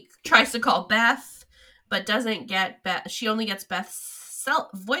she tries to call Beth but doesn't get Beth. She only gets Beth's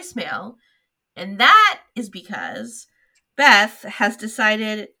voicemail, and that is because Beth has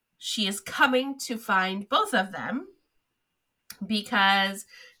decided she is coming to find both of them because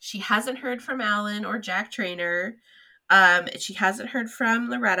she hasn't heard from Alan or Jack Traynor. She hasn't heard from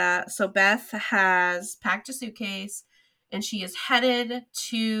Loretta, so Beth has packed a suitcase and she is headed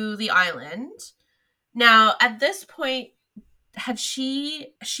to the island. Now, at this point,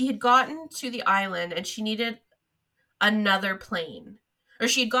 she had gotten to the island and she needed another plane. Or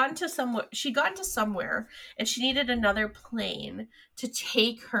she'd gotten to somewhere and she needed another plane to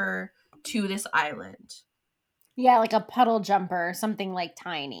take her to this island. Yeah, like a puddle jumper, something like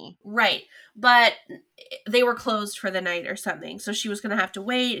tiny. Right. But they were closed for the night or something. So she was going to have to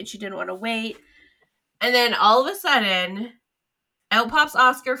wait and she didn't want to wait. And then all of a sudden, out pops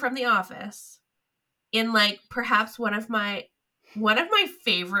Oscar from The Office in like perhaps one of my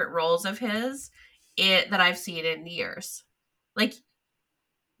favorite roles of his that I've seen in years. Like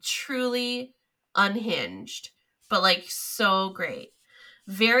truly unhinged, but like so great.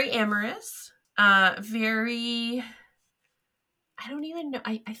 Very amorous, very, I don't even know.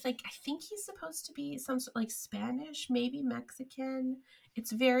 I think he's supposed to be some sort of like Spanish, maybe Mexican.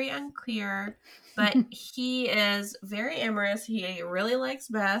 It's very unclear, but he is very amorous. He really likes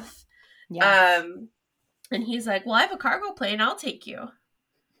Beth. Yes. And he's like, well, I have a cargo plane. I'll take you.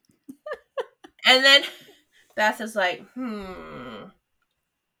 And then Beth is like, I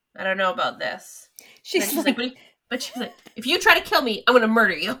don't know about this. She's like, but she's like, if you try to kill me, I'm going to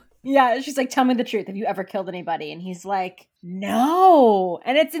murder you. Yeah, she's like, tell me the truth. Have you ever killed anybody? And he's like, no.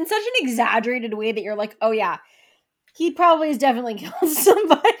 And it's in such an exaggerated way that you're like, oh yeah, he probably has definitely killed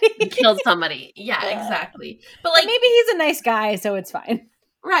somebody. He killed somebody. Yeah, exactly. But like, maybe he's a nice guy, so it's fine.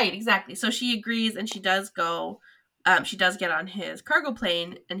 Right, exactly. So she agrees and she does go. She does get on his cargo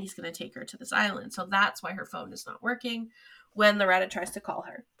plane and he's going to take her to this island. So that's why her phone is not working when Loretta tries to call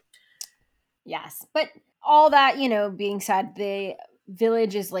her. Yes. But all that, being said, the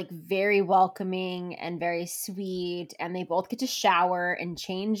village is like very welcoming and very sweet, and they both get to shower and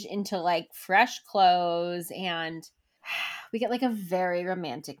change into like fresh clothes, and we get like a very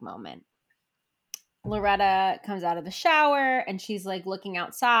romantic moment. Loretta comes out of the shower and she's like looking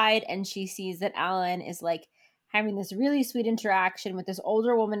outside and she sees that Alan is like having this really sweet interaction with this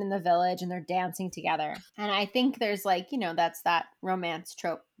older woman in the village and they're dancing together. And I think there's like, that's that romance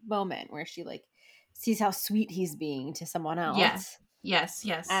trope moment where she like sees how sweet he's being to someone else. Yes.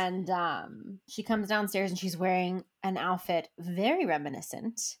 And she comes downstairs and she's wearing an outfit very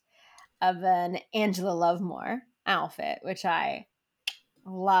reminiscent of an Angela Lovemore outfit, which I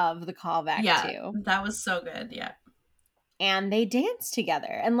love the callback to. Yeah, that was so good. Yeah. And they dance together.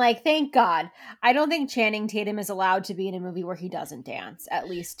 And like, thank God. I don't think Channing Tatum is allowed to be in a movie where he doesn't dance at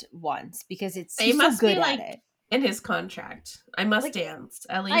least once because he's so good at it. In his contract, I must dance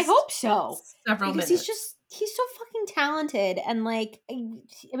at least. I hope so. Several because minutes. He's so fucking talented. And like,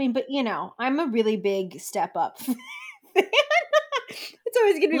 I mean, but I'm a really big Step Up fan. It's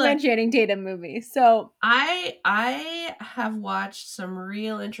always gonna be my Channing Tatum movie. So I have watched some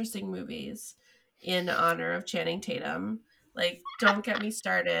real interesting movies in honor of Channing Tatum. Like, don't get me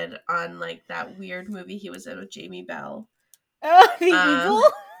started on like that weird movie he was in with Jamie Bell. Oh, The Eagle?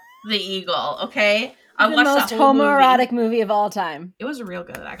 The Eagle, okay? I watched the most homoerotic movie of all time. It was real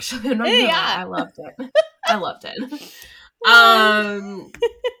good, actually. I loved it. I loved it.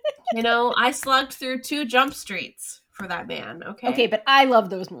 I slugged through 2 Jump Streets for that man, okay? Okay, but I love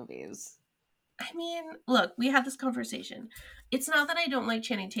those movies. I mean, look, we had this conversation. It's not that I don't like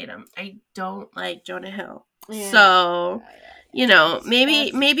Channing Tatum. I don't like Jonah Hill. Yeah. So, you know,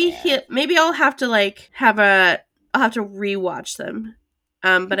 maybe I'll have to like I'll have to rewatch them.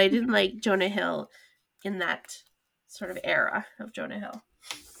 But I didn't like Jonah Hill in that sort of era of Jonah Hill.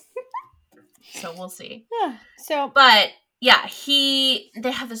 So we'll see. Yeah. But yeah,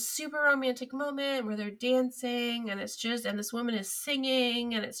 they have this super romantic moment where they're dancing and and this woman is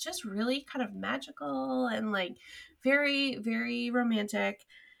singing and it's just really kind of magical and like very, very romantic.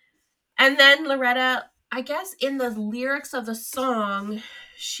 And then Loretta, I guess in the lyrics of the song,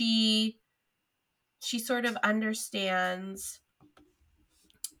 she sort of understands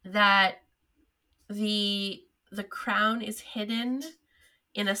that the crown is hidden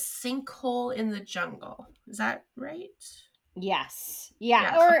in a sinkhole in the jungle. Is that right? Yes.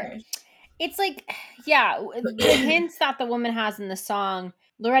 Yeah. Or okay. It's like, yeah, the hints that the woman has in the song,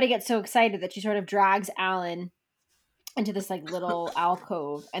 Loretta gets so excited that she sort of drags Alan into this like little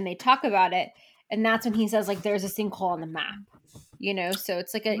alcove and they talk about it. And that's when he says like, there's a sinkhole on the map, you know? So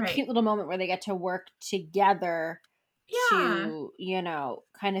it's like a cute little moment where they get to work together to, you know,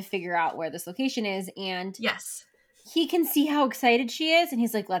 kind of figure out where this location is. And yes, he can see how excited she is. And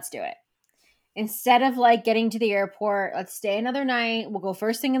he's like, let's do it. Instead of like getting to the airport, let's stay another night. We'll go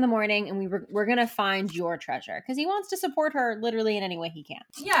first thing in the morning and we're going to find your treasure. Because he wants to support her literally in any way he can.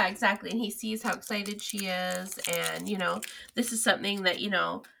 Yeah, exactly. And he sees how excited she is. And, you know, this is something that, you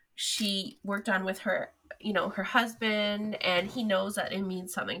know, she worked on with her, you know, her husband. And he knows that it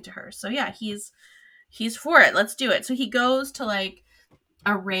means something to her. So yeah, he's for it. Let's do it. So he goes to like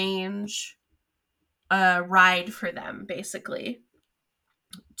arrange a ride for them, basically,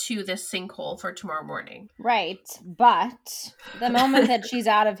 to this sinkhole for tomorrow morning. Right. But the moment that she's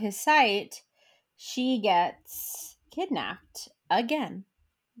out of his sight, she gets kidnapped again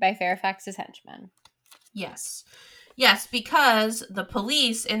by Fairfax's henchmen. Yes. Yes, because the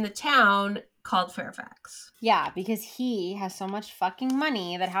police in the town called Fairfax. Yeah, because he has so much fucking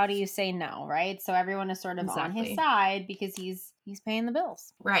money that how do you say no, right? So everyone is sort of on his side because he's paying the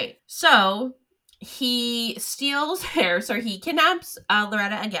bills. Right. So he he kidnaps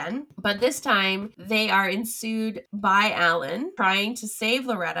Loretta again, but this time they are ensued by Alan trying to save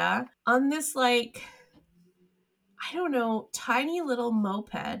Loretta on this like, I don't know, tiny little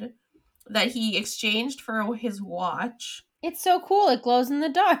moped that he exchanged for his watch. It's so cool. It glows in the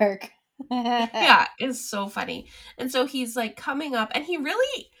dark. Yeah, it's so funny. And so he's like coming up and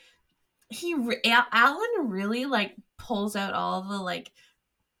Alan really like pulls out all the like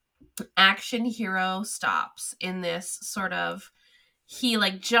action hero stops in this sort of, he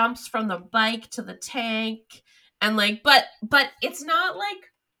like jumps from the bike to the tank and like, but it's not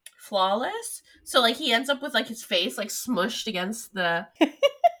like flawless. So like he ends up with like his face like smushed against the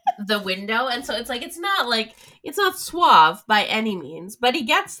window. And so it's like, it's not suave by any means, but he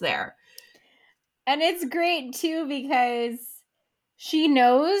gets there. And it's great too because she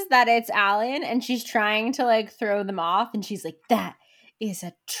knows that it's Alan and she's trying to like throw them off and she's like, that is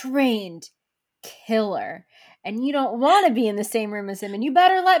a trained killer and you don't want to be in the same room as him and you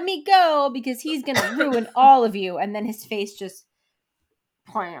better let me go because he's going to ruin all of you. And then his face just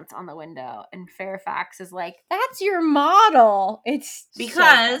plants on the window and Fairfax is like, that's your model. It's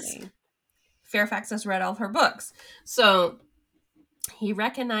because so Fairfax has read all of her books. So he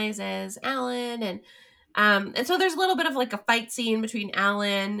recognizes Alan and so there's a little bit of like a fight scene between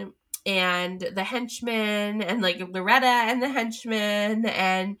Alan and the henchmen and like Loretta and the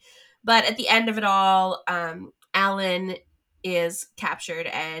henchmen but at the end of it all, Alan is captured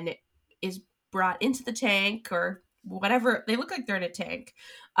and is brought into the tank or whatever. They look like they're in a tank.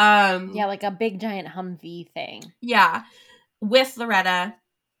 Yeah, like a big giant Humvee thing. Yeah, with Loretta.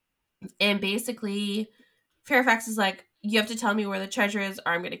 And basically, Fairfax is like, you have to tell me where the treasure is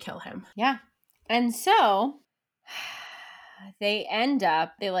or I'm going to kill him. Yeah. And so they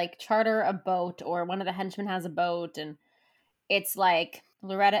like charter a boat or one of the henchmen has a boat and it's like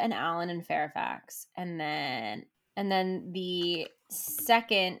Loretta and Alan and Fairfax. And then the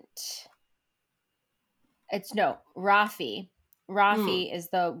second, Rafi. Rafi is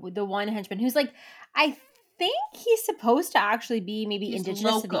the one henchman who's like, I think he's supposed to actually be maybe indigenous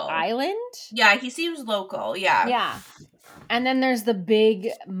local to the island. Yeah, he seems local. Yeah. Yeah. And then there's the big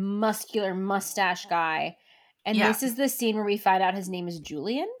muscular mustache guy. And this is the scene where we find out his name is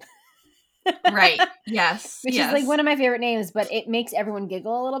Julian. Right. Yes. Which is like one of my favorite names, but it makes everyone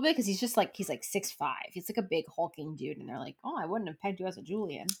giggle a little bit because he's like 6'5". He's like a big hulking dude. And they're like, oh, I wouldn't have pegged you as a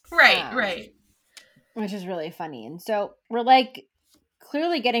Julian. Right, right. Which is really funny. And so we're like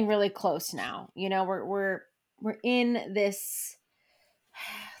clearly getting really close now. You know, we're in this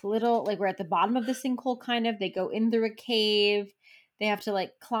little, like we're at the bottom of the sinkhole kind of. They go in through a cave. they have to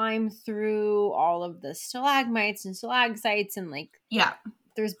like climb through all of the stalagmites and stalactites and like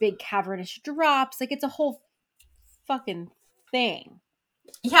there's big cavernous drops. Like it's a whole fucking thing.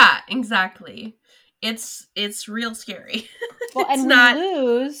 Yeah, exactly. It's real scary. Well, and we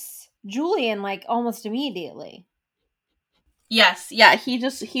lose Julian like almost immediately. Yes, yeah,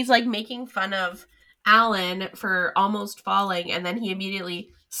 he's like making fun of Alan for almost falling, and then he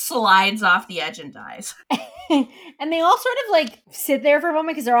immediately slides off the edge and dies. And they all sort of like sit there for a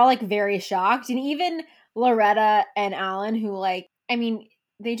moment because they're all like very shocked. And even Loretta and Alan, who like, I mean,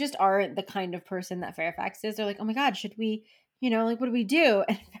 they just aren't the kind of person that Fairfax is. They're like, oh my God, should we, like, what do we do?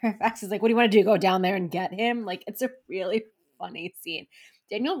 And Fairfax is like, what do you want to do? Go down there and get him? Like, it's a really funny scene.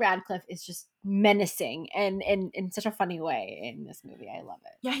 Daniel Radcliffe is just menacing and in such a funny way in this movie. I love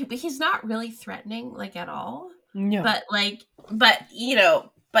it. Yeah, but he's not really threatening, like, at all. No.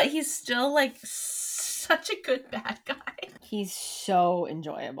 But he's still like such a good bad guy. He's so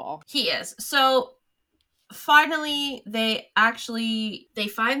enjoyable. He is. So finally they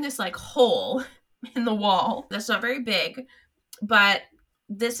find this like hole in the wall that's not very big, but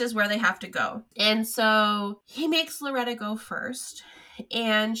this is where they have to go. And so he makes Loretta go first,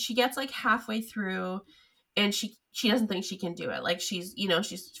 and she gets like halfway through and she doesn't think she can do it. Like she's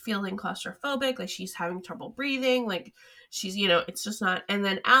feeling claustrophobic, like she's having trouble breathing, like she's, it's just not. And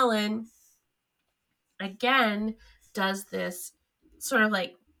then Alan again does this sort of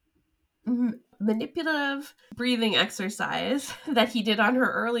like manipulative breathing exercise that he did on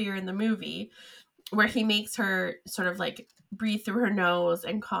her earlier in the movie, where he makes her sort of like breathe through her nose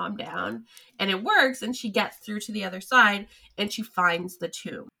and calm down, and it works, and she gets through to the other side and she finds the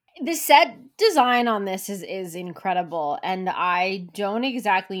tomb. The set design on this is incredible, and I don't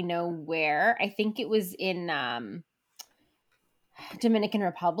exactly know where. I think it was in Dominican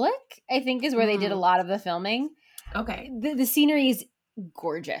Republic, I think is where they did a lot of the filming. Okay. The scenery is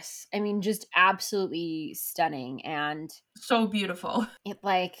gorgeous. I mean, just absolutely stunning and so beautiful.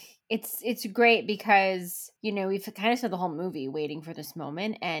 It's great because, we've kind of spent the whole movie waiting for this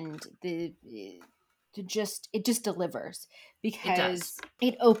moment, and it just delivers because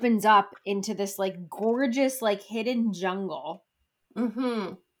it opens up into this like gorgeous like hidden jungle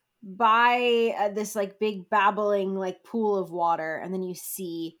by this like big babbling like pool of water, and then you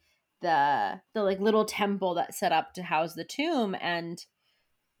see the like little temple that's set up to house the tomb, and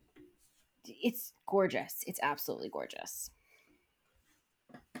it's gorgeous. It's absolutely gorgeous.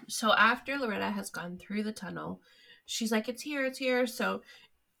 So after Loretta has gone through the tunnel, she's like, it's here. So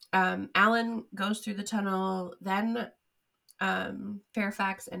Alan goes through the tunnel, then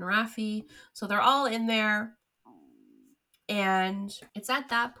Fairfax and Raffi. So they're all in there. And it's at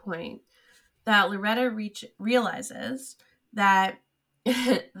that point that Loretta realizes that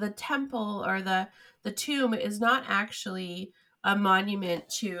the temple or the tomb is not actually a monument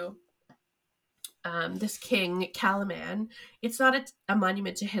to this king, Calaman. It's not a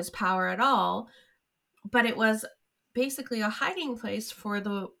monument to his power at all, but it was basically a hiding place for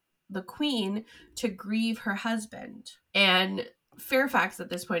the queen to grieve her husband. And Fairfax at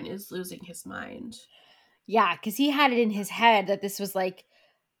this point is losing his mind. Yeah, because he had it in his head that this was like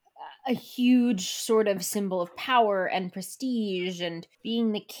a huge sort of symbol of power and prestige and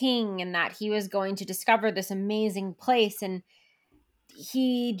being the king, and that he was going to discover this amazing place, and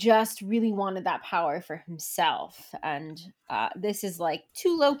he just really wanted that power for himself. And this is like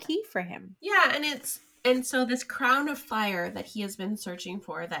too low key for him. Yeah, and so this crown of fire that he has been searching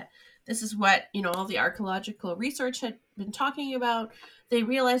for, that this is what, all the archaeological research had been talking about. They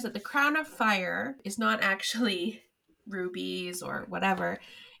realized that the crown of fire is not actually rubies or whatever.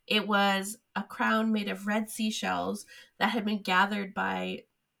 It was a crown made of red seashells that had been gathered by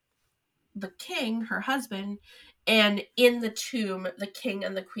the king, her husband, and in the tomb, the king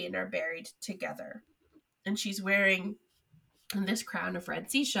and the queen are buried together. And she's wearing this crown of red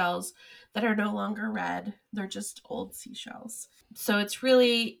seashells that are no longer red. They're just old seashells. So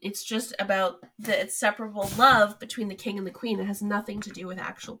it's just about the inseparable love between the king and the queen. It has nothing to do with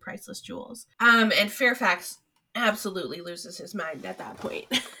actual priceless jewels. And Fairfax absolutely loses his mind at that point.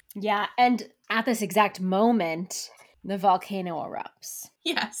 Yeah, and at this exact moment, the volcano erupts.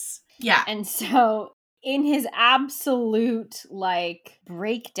 Yes. Yeah. And so in his absolute like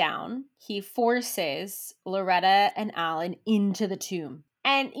breakdown, he forces Loretta and Alan into the tomb.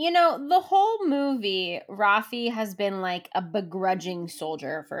 And the whole movie, Raffi has been like a begrudging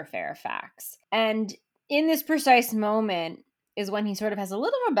soldier for Fairfax. And in this precise moment is when he sort of has a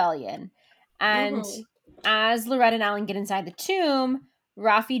little rebellion. And as Loretta and Alan get inside the tomb,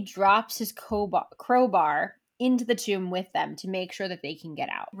 Raffi drops his crowbar into the tomb with them to make sure that they can get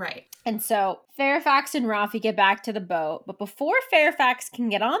out. Right. And so Fairfax and Rafi get back to the boat, but before Fairfax can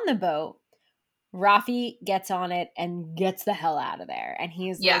get on the boat, Rafi gets on it and gets the hell out of there. And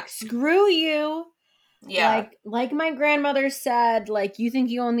he's like, screw you. Yeah. Like my grandmother said, like, you think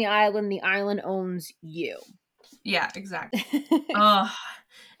you own the island owns you. Yeah, exactly. Oh.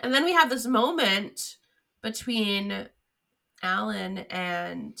 And then we have this moment between Alan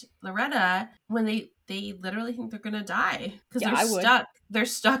and Loretta when they literally think they're gonna die because they're stuck. They're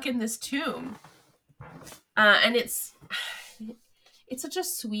stuck in this tomb, and it's such a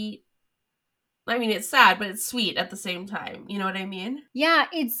sweet. I mean, it's sad, but it's sweet at the same time. You know what I mean? Yeah,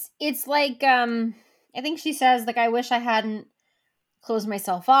 it's like I think she says, like, I wish I hadn't closed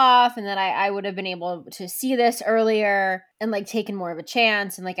myself off and that I would have been able to see this earlier and like taken more of a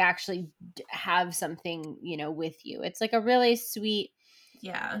chance and like actually have something, you know, with you. It's like a really sweet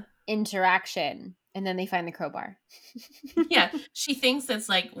interaction. And then they find the crowbar. Yeah, she thinks it's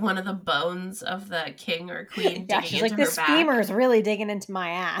like one of the bones of the king or queen. Yeah, she's like, this femur's really digging into my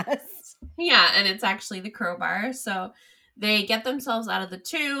ass. Yeah, and it's actually the crowbar. So they get themselves out of the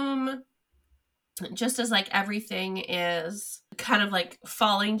tomb just as like everything is kind of like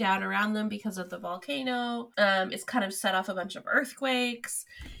falling down around them because of the volcano. It's kind of set off a bunch of earthquakes.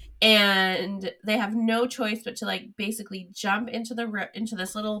 And they have no choice but to like basically jump into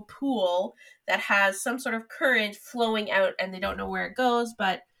this little pool that has some sort of current flowing out, and they don't know where it goes,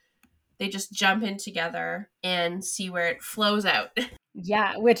 but they just jump in together and see where it flows out.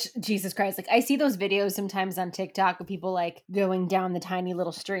 Yeah, which, Jesus Christ, like I see those videos sometimes on TikTok of people like going down the tiny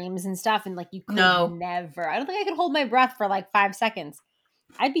little streams and stuff, and like you could never. I don't think I could hold my breath for like 5 seconds.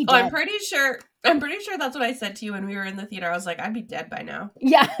 I'd be dead. I'm pretty sure that's what I said to you when we were in the theater. I was like, I'd be dead by now.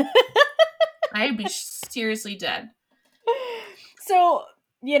 Yeah. I'd be seriously dead. So,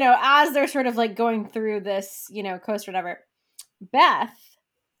 you know, as they're sort of like going through this, you know, coast or whatever, Beth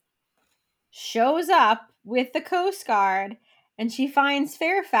shows up with the Coast Guard and she finds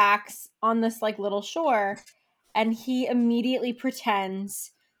Fairfax on this like little shore, and he immediately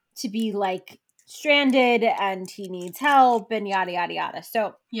pretends to be like stranded and he needs help and yada yada yada.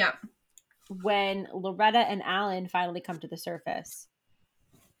 So yeah, when Loretta and Alan finally come to the surface,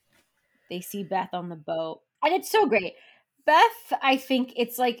 they see Beth on the boat, and it's so great. Beth, I think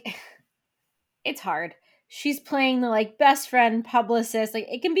it's like, it's hard. She's playing the like best friend publicist. Like,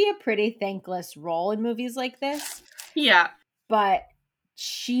 it can be a pretty thankless role in movies like this. Yeah, but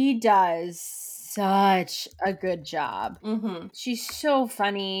she does such a good job. Mm-hmm. She's so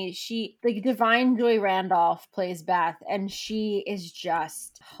funny. She, like, Divine Joy Randolph plays Beth, and she is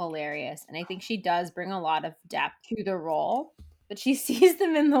just hilarious. And I think she does bring a lot of depth to the role. But she sees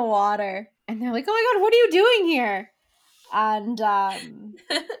them in the water, and they're like, "Oh my God, what are you doing here?" And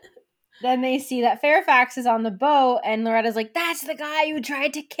then they see that Fairfax is on the boat, and Loretta's like, "That's the guy who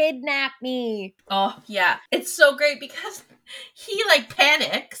tried to kidnap me." Oh yeah, it's so great because he like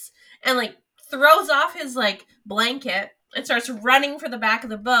panics and like throws off his like blanket and starts running for the back of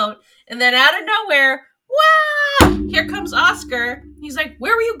the boat, and then out of nowhere, wow! Here comes Oscar. He's like,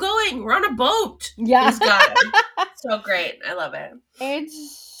 "Where were you going? We're on a boat." Yeah, he's got him. So great. I love it.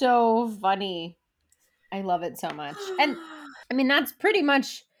 It's so funny. I love it so much. And I mean, that's pretty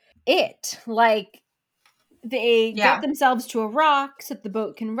much it. Like, they get themselves to a rock so that the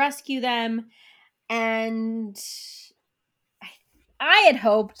boat can rescue them. And I had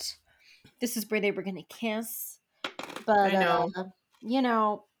hoped this is where they were going to kiss. But, you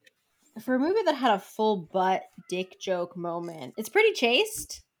know, for a movie that had a full butt dick joke moment, it's pretty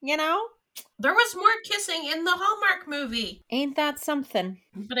chaste, you know? There was more kissing in the Hallmark movie. Ain't that something?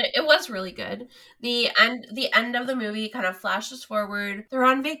 But it was really good. The end of the movie kind of flashes forward. They're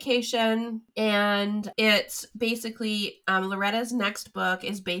on vacation, and it's basically Loretta's next book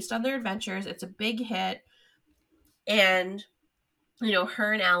is based on their adventures. It's a big hit. And, you know,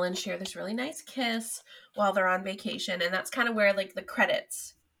 her and Alan share this really nice kiss while they're on vacation. And that's kind of where, like,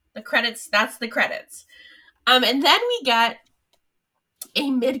 that's the credits. And then we get a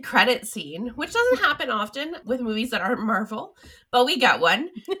mid-credit scene, which doesn't happen often with movies that aren't Marvel, but we got one.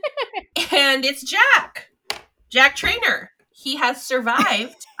 And it's Jack Traynor. He has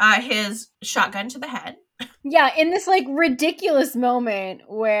survived his shotgun to the head. Yeah, in this like ridiculous moment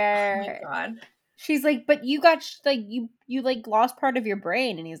where oh my God. She's like, "But you got like you like lost part of your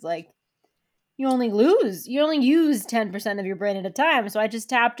brain," and he's like, you only use 10% of your brain at a time, so I just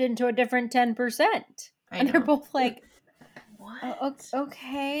tapped into a different 10%. And they're both like, "What?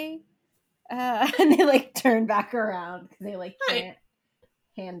 Okay." And they like turn back around because they like can't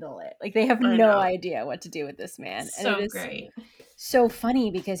handle it. Like, they have no idea what to do with this man. So and it is great. So funny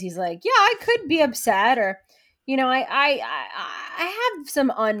because he's like, "Yeah, I could be upset," or, You know, I have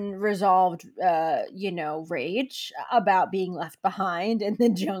some unresolved, rage about being left behind in the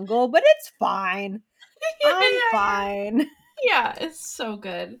jungle, but it's fine. I'm fine. Yeah, it's so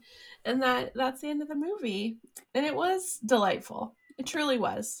good. And that's the end of the movie. And it was delightful. It truly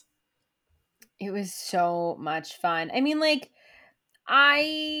was. It was so much fun. I mean, like,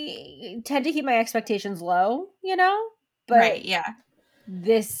 I tend to keep my expectations low, but right, yeah.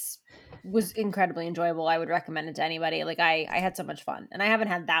 This was incredibly enjoyable. I would recommend it to anybody. Like, I had so much fun, and I haven't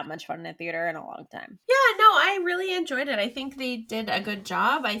had that much fun in a theater in a long time. Yeah, no, I really enjoyed it. I think they did a good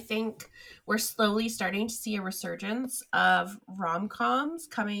job. I think we're slowly starting to see a resurgence of rom-coms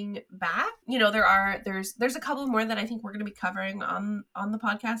coming back. You know, there's a couple more that I think we're going to be covering on the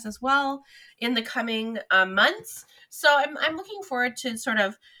podcast as well in the coming months. So I'm looking forward to sort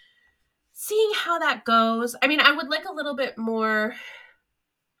of seeing how that goes. I mean, I would like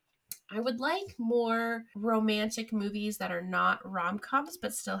more romantic movies that are not rom-coms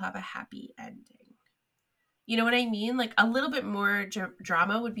but still have a happy ending. You know what I mean? Like a little bit more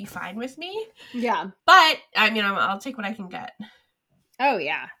drama would be fine with me. Yeah. But I mean, I'll take what I can get. Oh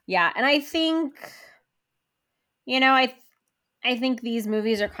yeah. Yeah. And I think, I think these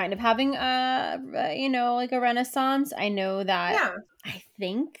movies are kind of having like a renaissance. I know that. Yeah. I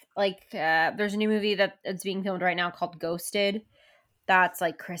think there's a new movie that's being filmed right now called Ghosted. That's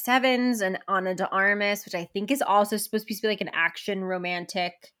like Chris Evans and Ana de Armas, which I think is also supposed to be like an action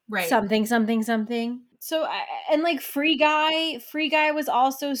romantic, right? Something. So and like Free Guy was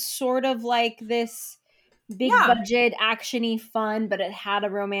also sort of like this big budget actiony fun, but it had a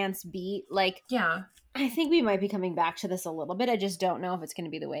romance beat. Like, yeah, I think we might be coming back to this a little bit. I just don't know if it's going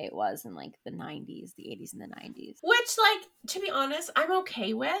to be the way it was in like the 90s, the 80s, and the 90s. Which, like, to be honest, I'm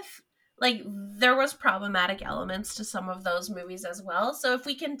okay with. Like, there was problematic elements to some of those movies as well. So if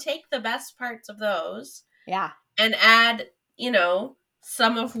we can take the best parts of those, yeah, and add,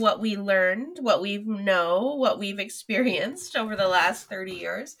 some of what we learned, what we've experienced over the last 30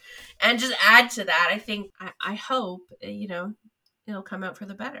 years, and just add to that, I think, I hope, it'll come out for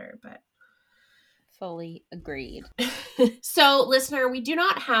the better, but. Fully agreed. So, listener, we do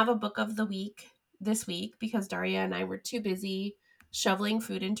not have a book of the week this week because Daria and I were too busy shoveling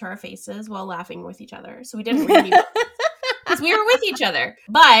food into our faces while laughing with each other. So we didn't read any books because we were with each other.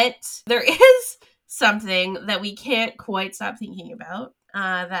 But there is something that we can't quite stop thinking about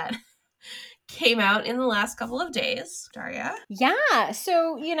that came out in the last couple of days. Daria? Yeah.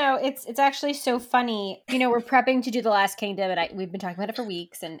 So, it's actually so funny. We're prepping to do The Last Kingdom, and we've been talking about it for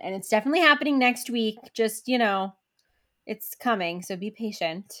weeks, and it's definitely happening next week. Just, it's coming, so be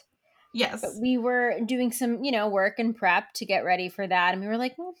patient. Yes. But we were doing some, work and prep to get ready for that, and we were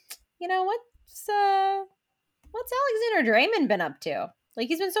like, well, what's Alexander Draymond been up to? Like,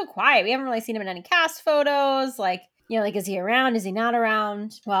 he's been so quiet. We haven't really seen him in any cast photos. Like, is he around? Is he not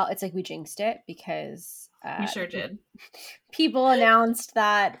around? Well, it's like we jinxed it because we sure did. People announced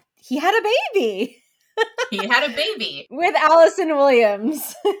that he had a baby. He had a baby with Allison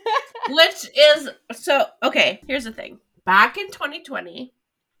Williams. Which is so okay. Here's the thing. Back in 2020,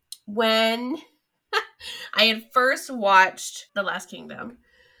 when I had first watched The Last Kingdom,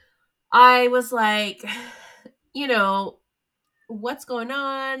 I was like, what's going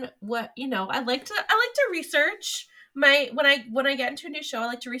on? What, I like to research when I get into a new show. I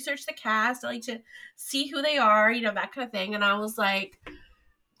like to research the cast. I like to see who they are, that kind of thing. And I was like,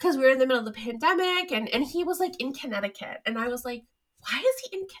 because we were in the middle of the pandemic, and he was like in Connecticut, and I was like, why is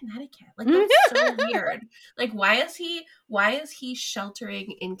he in Connecticut? Like, that's so weird. Like, why is he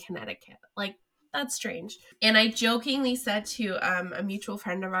sheltering in Connecticut? Like, that's strange. And I jokingly said to a mutual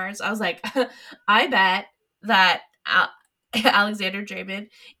friend of ours, I was like, I bet that Alexander Draymond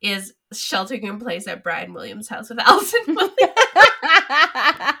is sheltering in place at Brian Williams' house with Allison Williams. Like,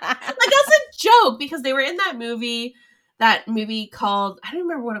 that's a joke because they were in that movie called, I don't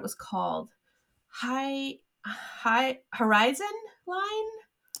remember what it was called. High Horizon Line?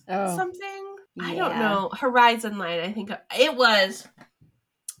 Something? Yeah. I don't know. Horizon Line, I think it was.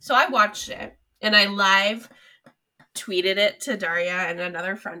 So I watched it and I live tweeted it to Daria and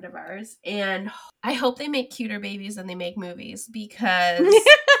another friend of ours. And I hope they make cuter babies than they make movies because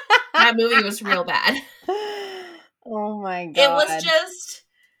that movie was real bad. Oh my God.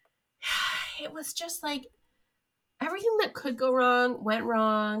 It was just like everything that could go wrong went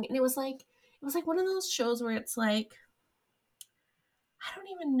wrong. And it was like one of those shows where it's like, I don't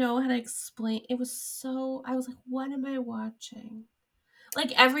even know how to explain. I was like, what am I watching?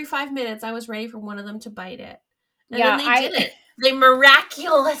 Like every 5 minutes I was ready for one of them to bite it. And then they did it. They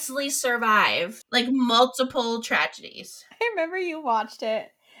miraculously survive like multiple tragedies. I remember you watched it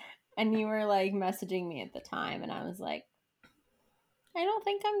And you were like messaging me at the time, and I was like, I don't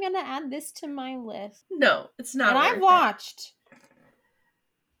think I'm gonna add this to my list. No, it's not. And I've watched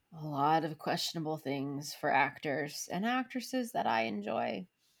a lot of questionable things for actors and actresses that I enjoy.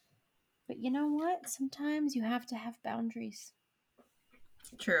 But you know what? Sometimes you have to have boundaries.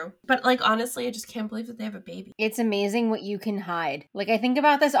 True. But like, honestly, I just can't believe that they have a baby. It's amazing what you can hide. Like, I think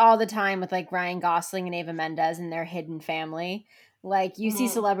about this all the time with like Ryan Gosling and Eva Mendes and their hidden family. Like, you see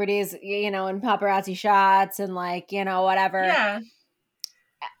celebrities, you know, in paparazzi shots and like, you know, whatever. Yeah.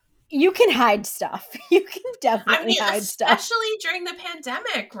 You can hide stuff. You can definitely hide stuff. Especially during the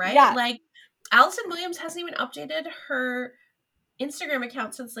pandemic, right? Yeah. Like, Allison Williams hasn't even updated her Instagram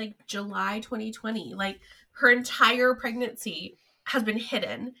account since like July 2020. Like, her entire pregnancy has been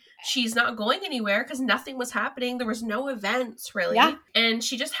hidden. She's not going anywhere because nothing was happening. There was no events really. Yeah. And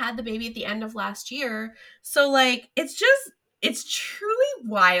she just had the baby at the end of last year. So like, it's truly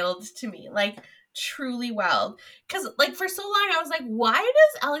wild to me. Like, truly wild. Because like, for so long I was like, why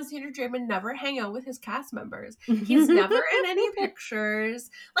does Alexander Draymond never hang out with his cast members? He's never in any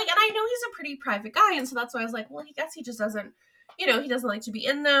pictures. Like, and I know he's a pretty private guy, and so that's why I was like, well, I guess he just doesn't, you know, he doesn't like to be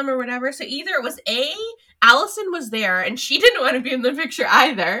in them or whatever. So either it was Allison was there and she didn't want to be in the picture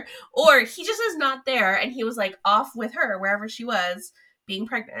either, or he just is not there and he was like off with her wherever she was being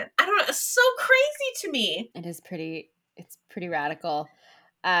pregnant. I don't know. It's so crazy to me. It's pretty radical.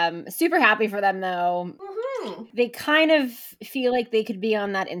 Super happy for them though. Mm-hmm. They kind of feel like they could be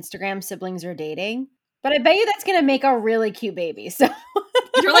on that Instagram siblings are dating, but I bet you that's going to make a really cute baby. So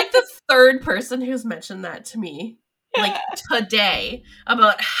you're like the third person who's mentioned that to me. Like today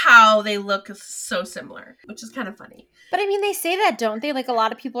about how they look so similar, which is kind of funny. But I mean, they say that, don't they? Like, a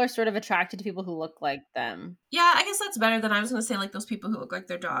lot of people are sort of attracted to people who look like them. Yeah, I guess that's better than I was going to say, like, those people who look like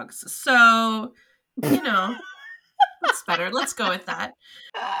their dogs. So, you know, that's better. Let's go with that.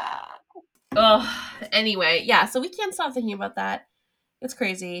 Oh, anyway, yeah, so we can't stop thinking about that. It's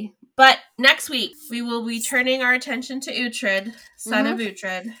crazy. But next week, we will be turning our attention to Uhtred, son of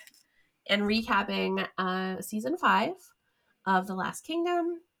Uhtred, and recapping season 5 of The Last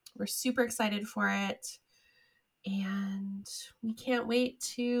Kingdom. We're super excited for it. And we can't wait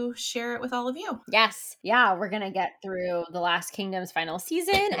to share it with all of you. Yes. Yeah, we're going to get through The Last Kingdom's final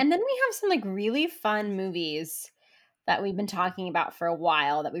season. And then we have some like really fun movies that we've been talking about for a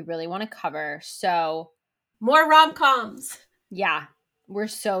while that we really want to cover. So more rom-coms. Yeah. We're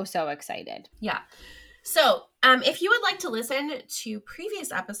so excited. Yeah. So, if you would like to listen to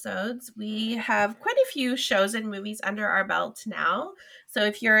previous episodes, we have quite a few shows and movies under our belt now. So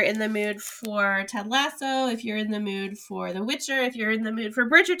if you're in the mood for Ted Lasso, if you're in the mood for The Witcher, if you're in the mood for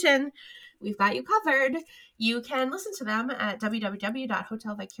Bridgerton, we've got you covered. You can listen to them at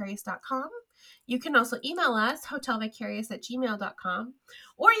www.hotelvicarious.com. You can also email us, hotelvicarious@gmail.com,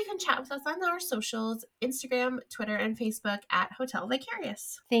 or you can chat with us on our socials, Instagram, Twitter, and Facebook at Hotel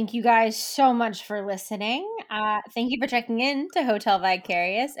Vicarious. Thank you guys so much for listening. Thank you for checking in to Hotel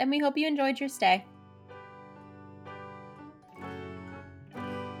Vicarious, and we hope you enjoyed your stay.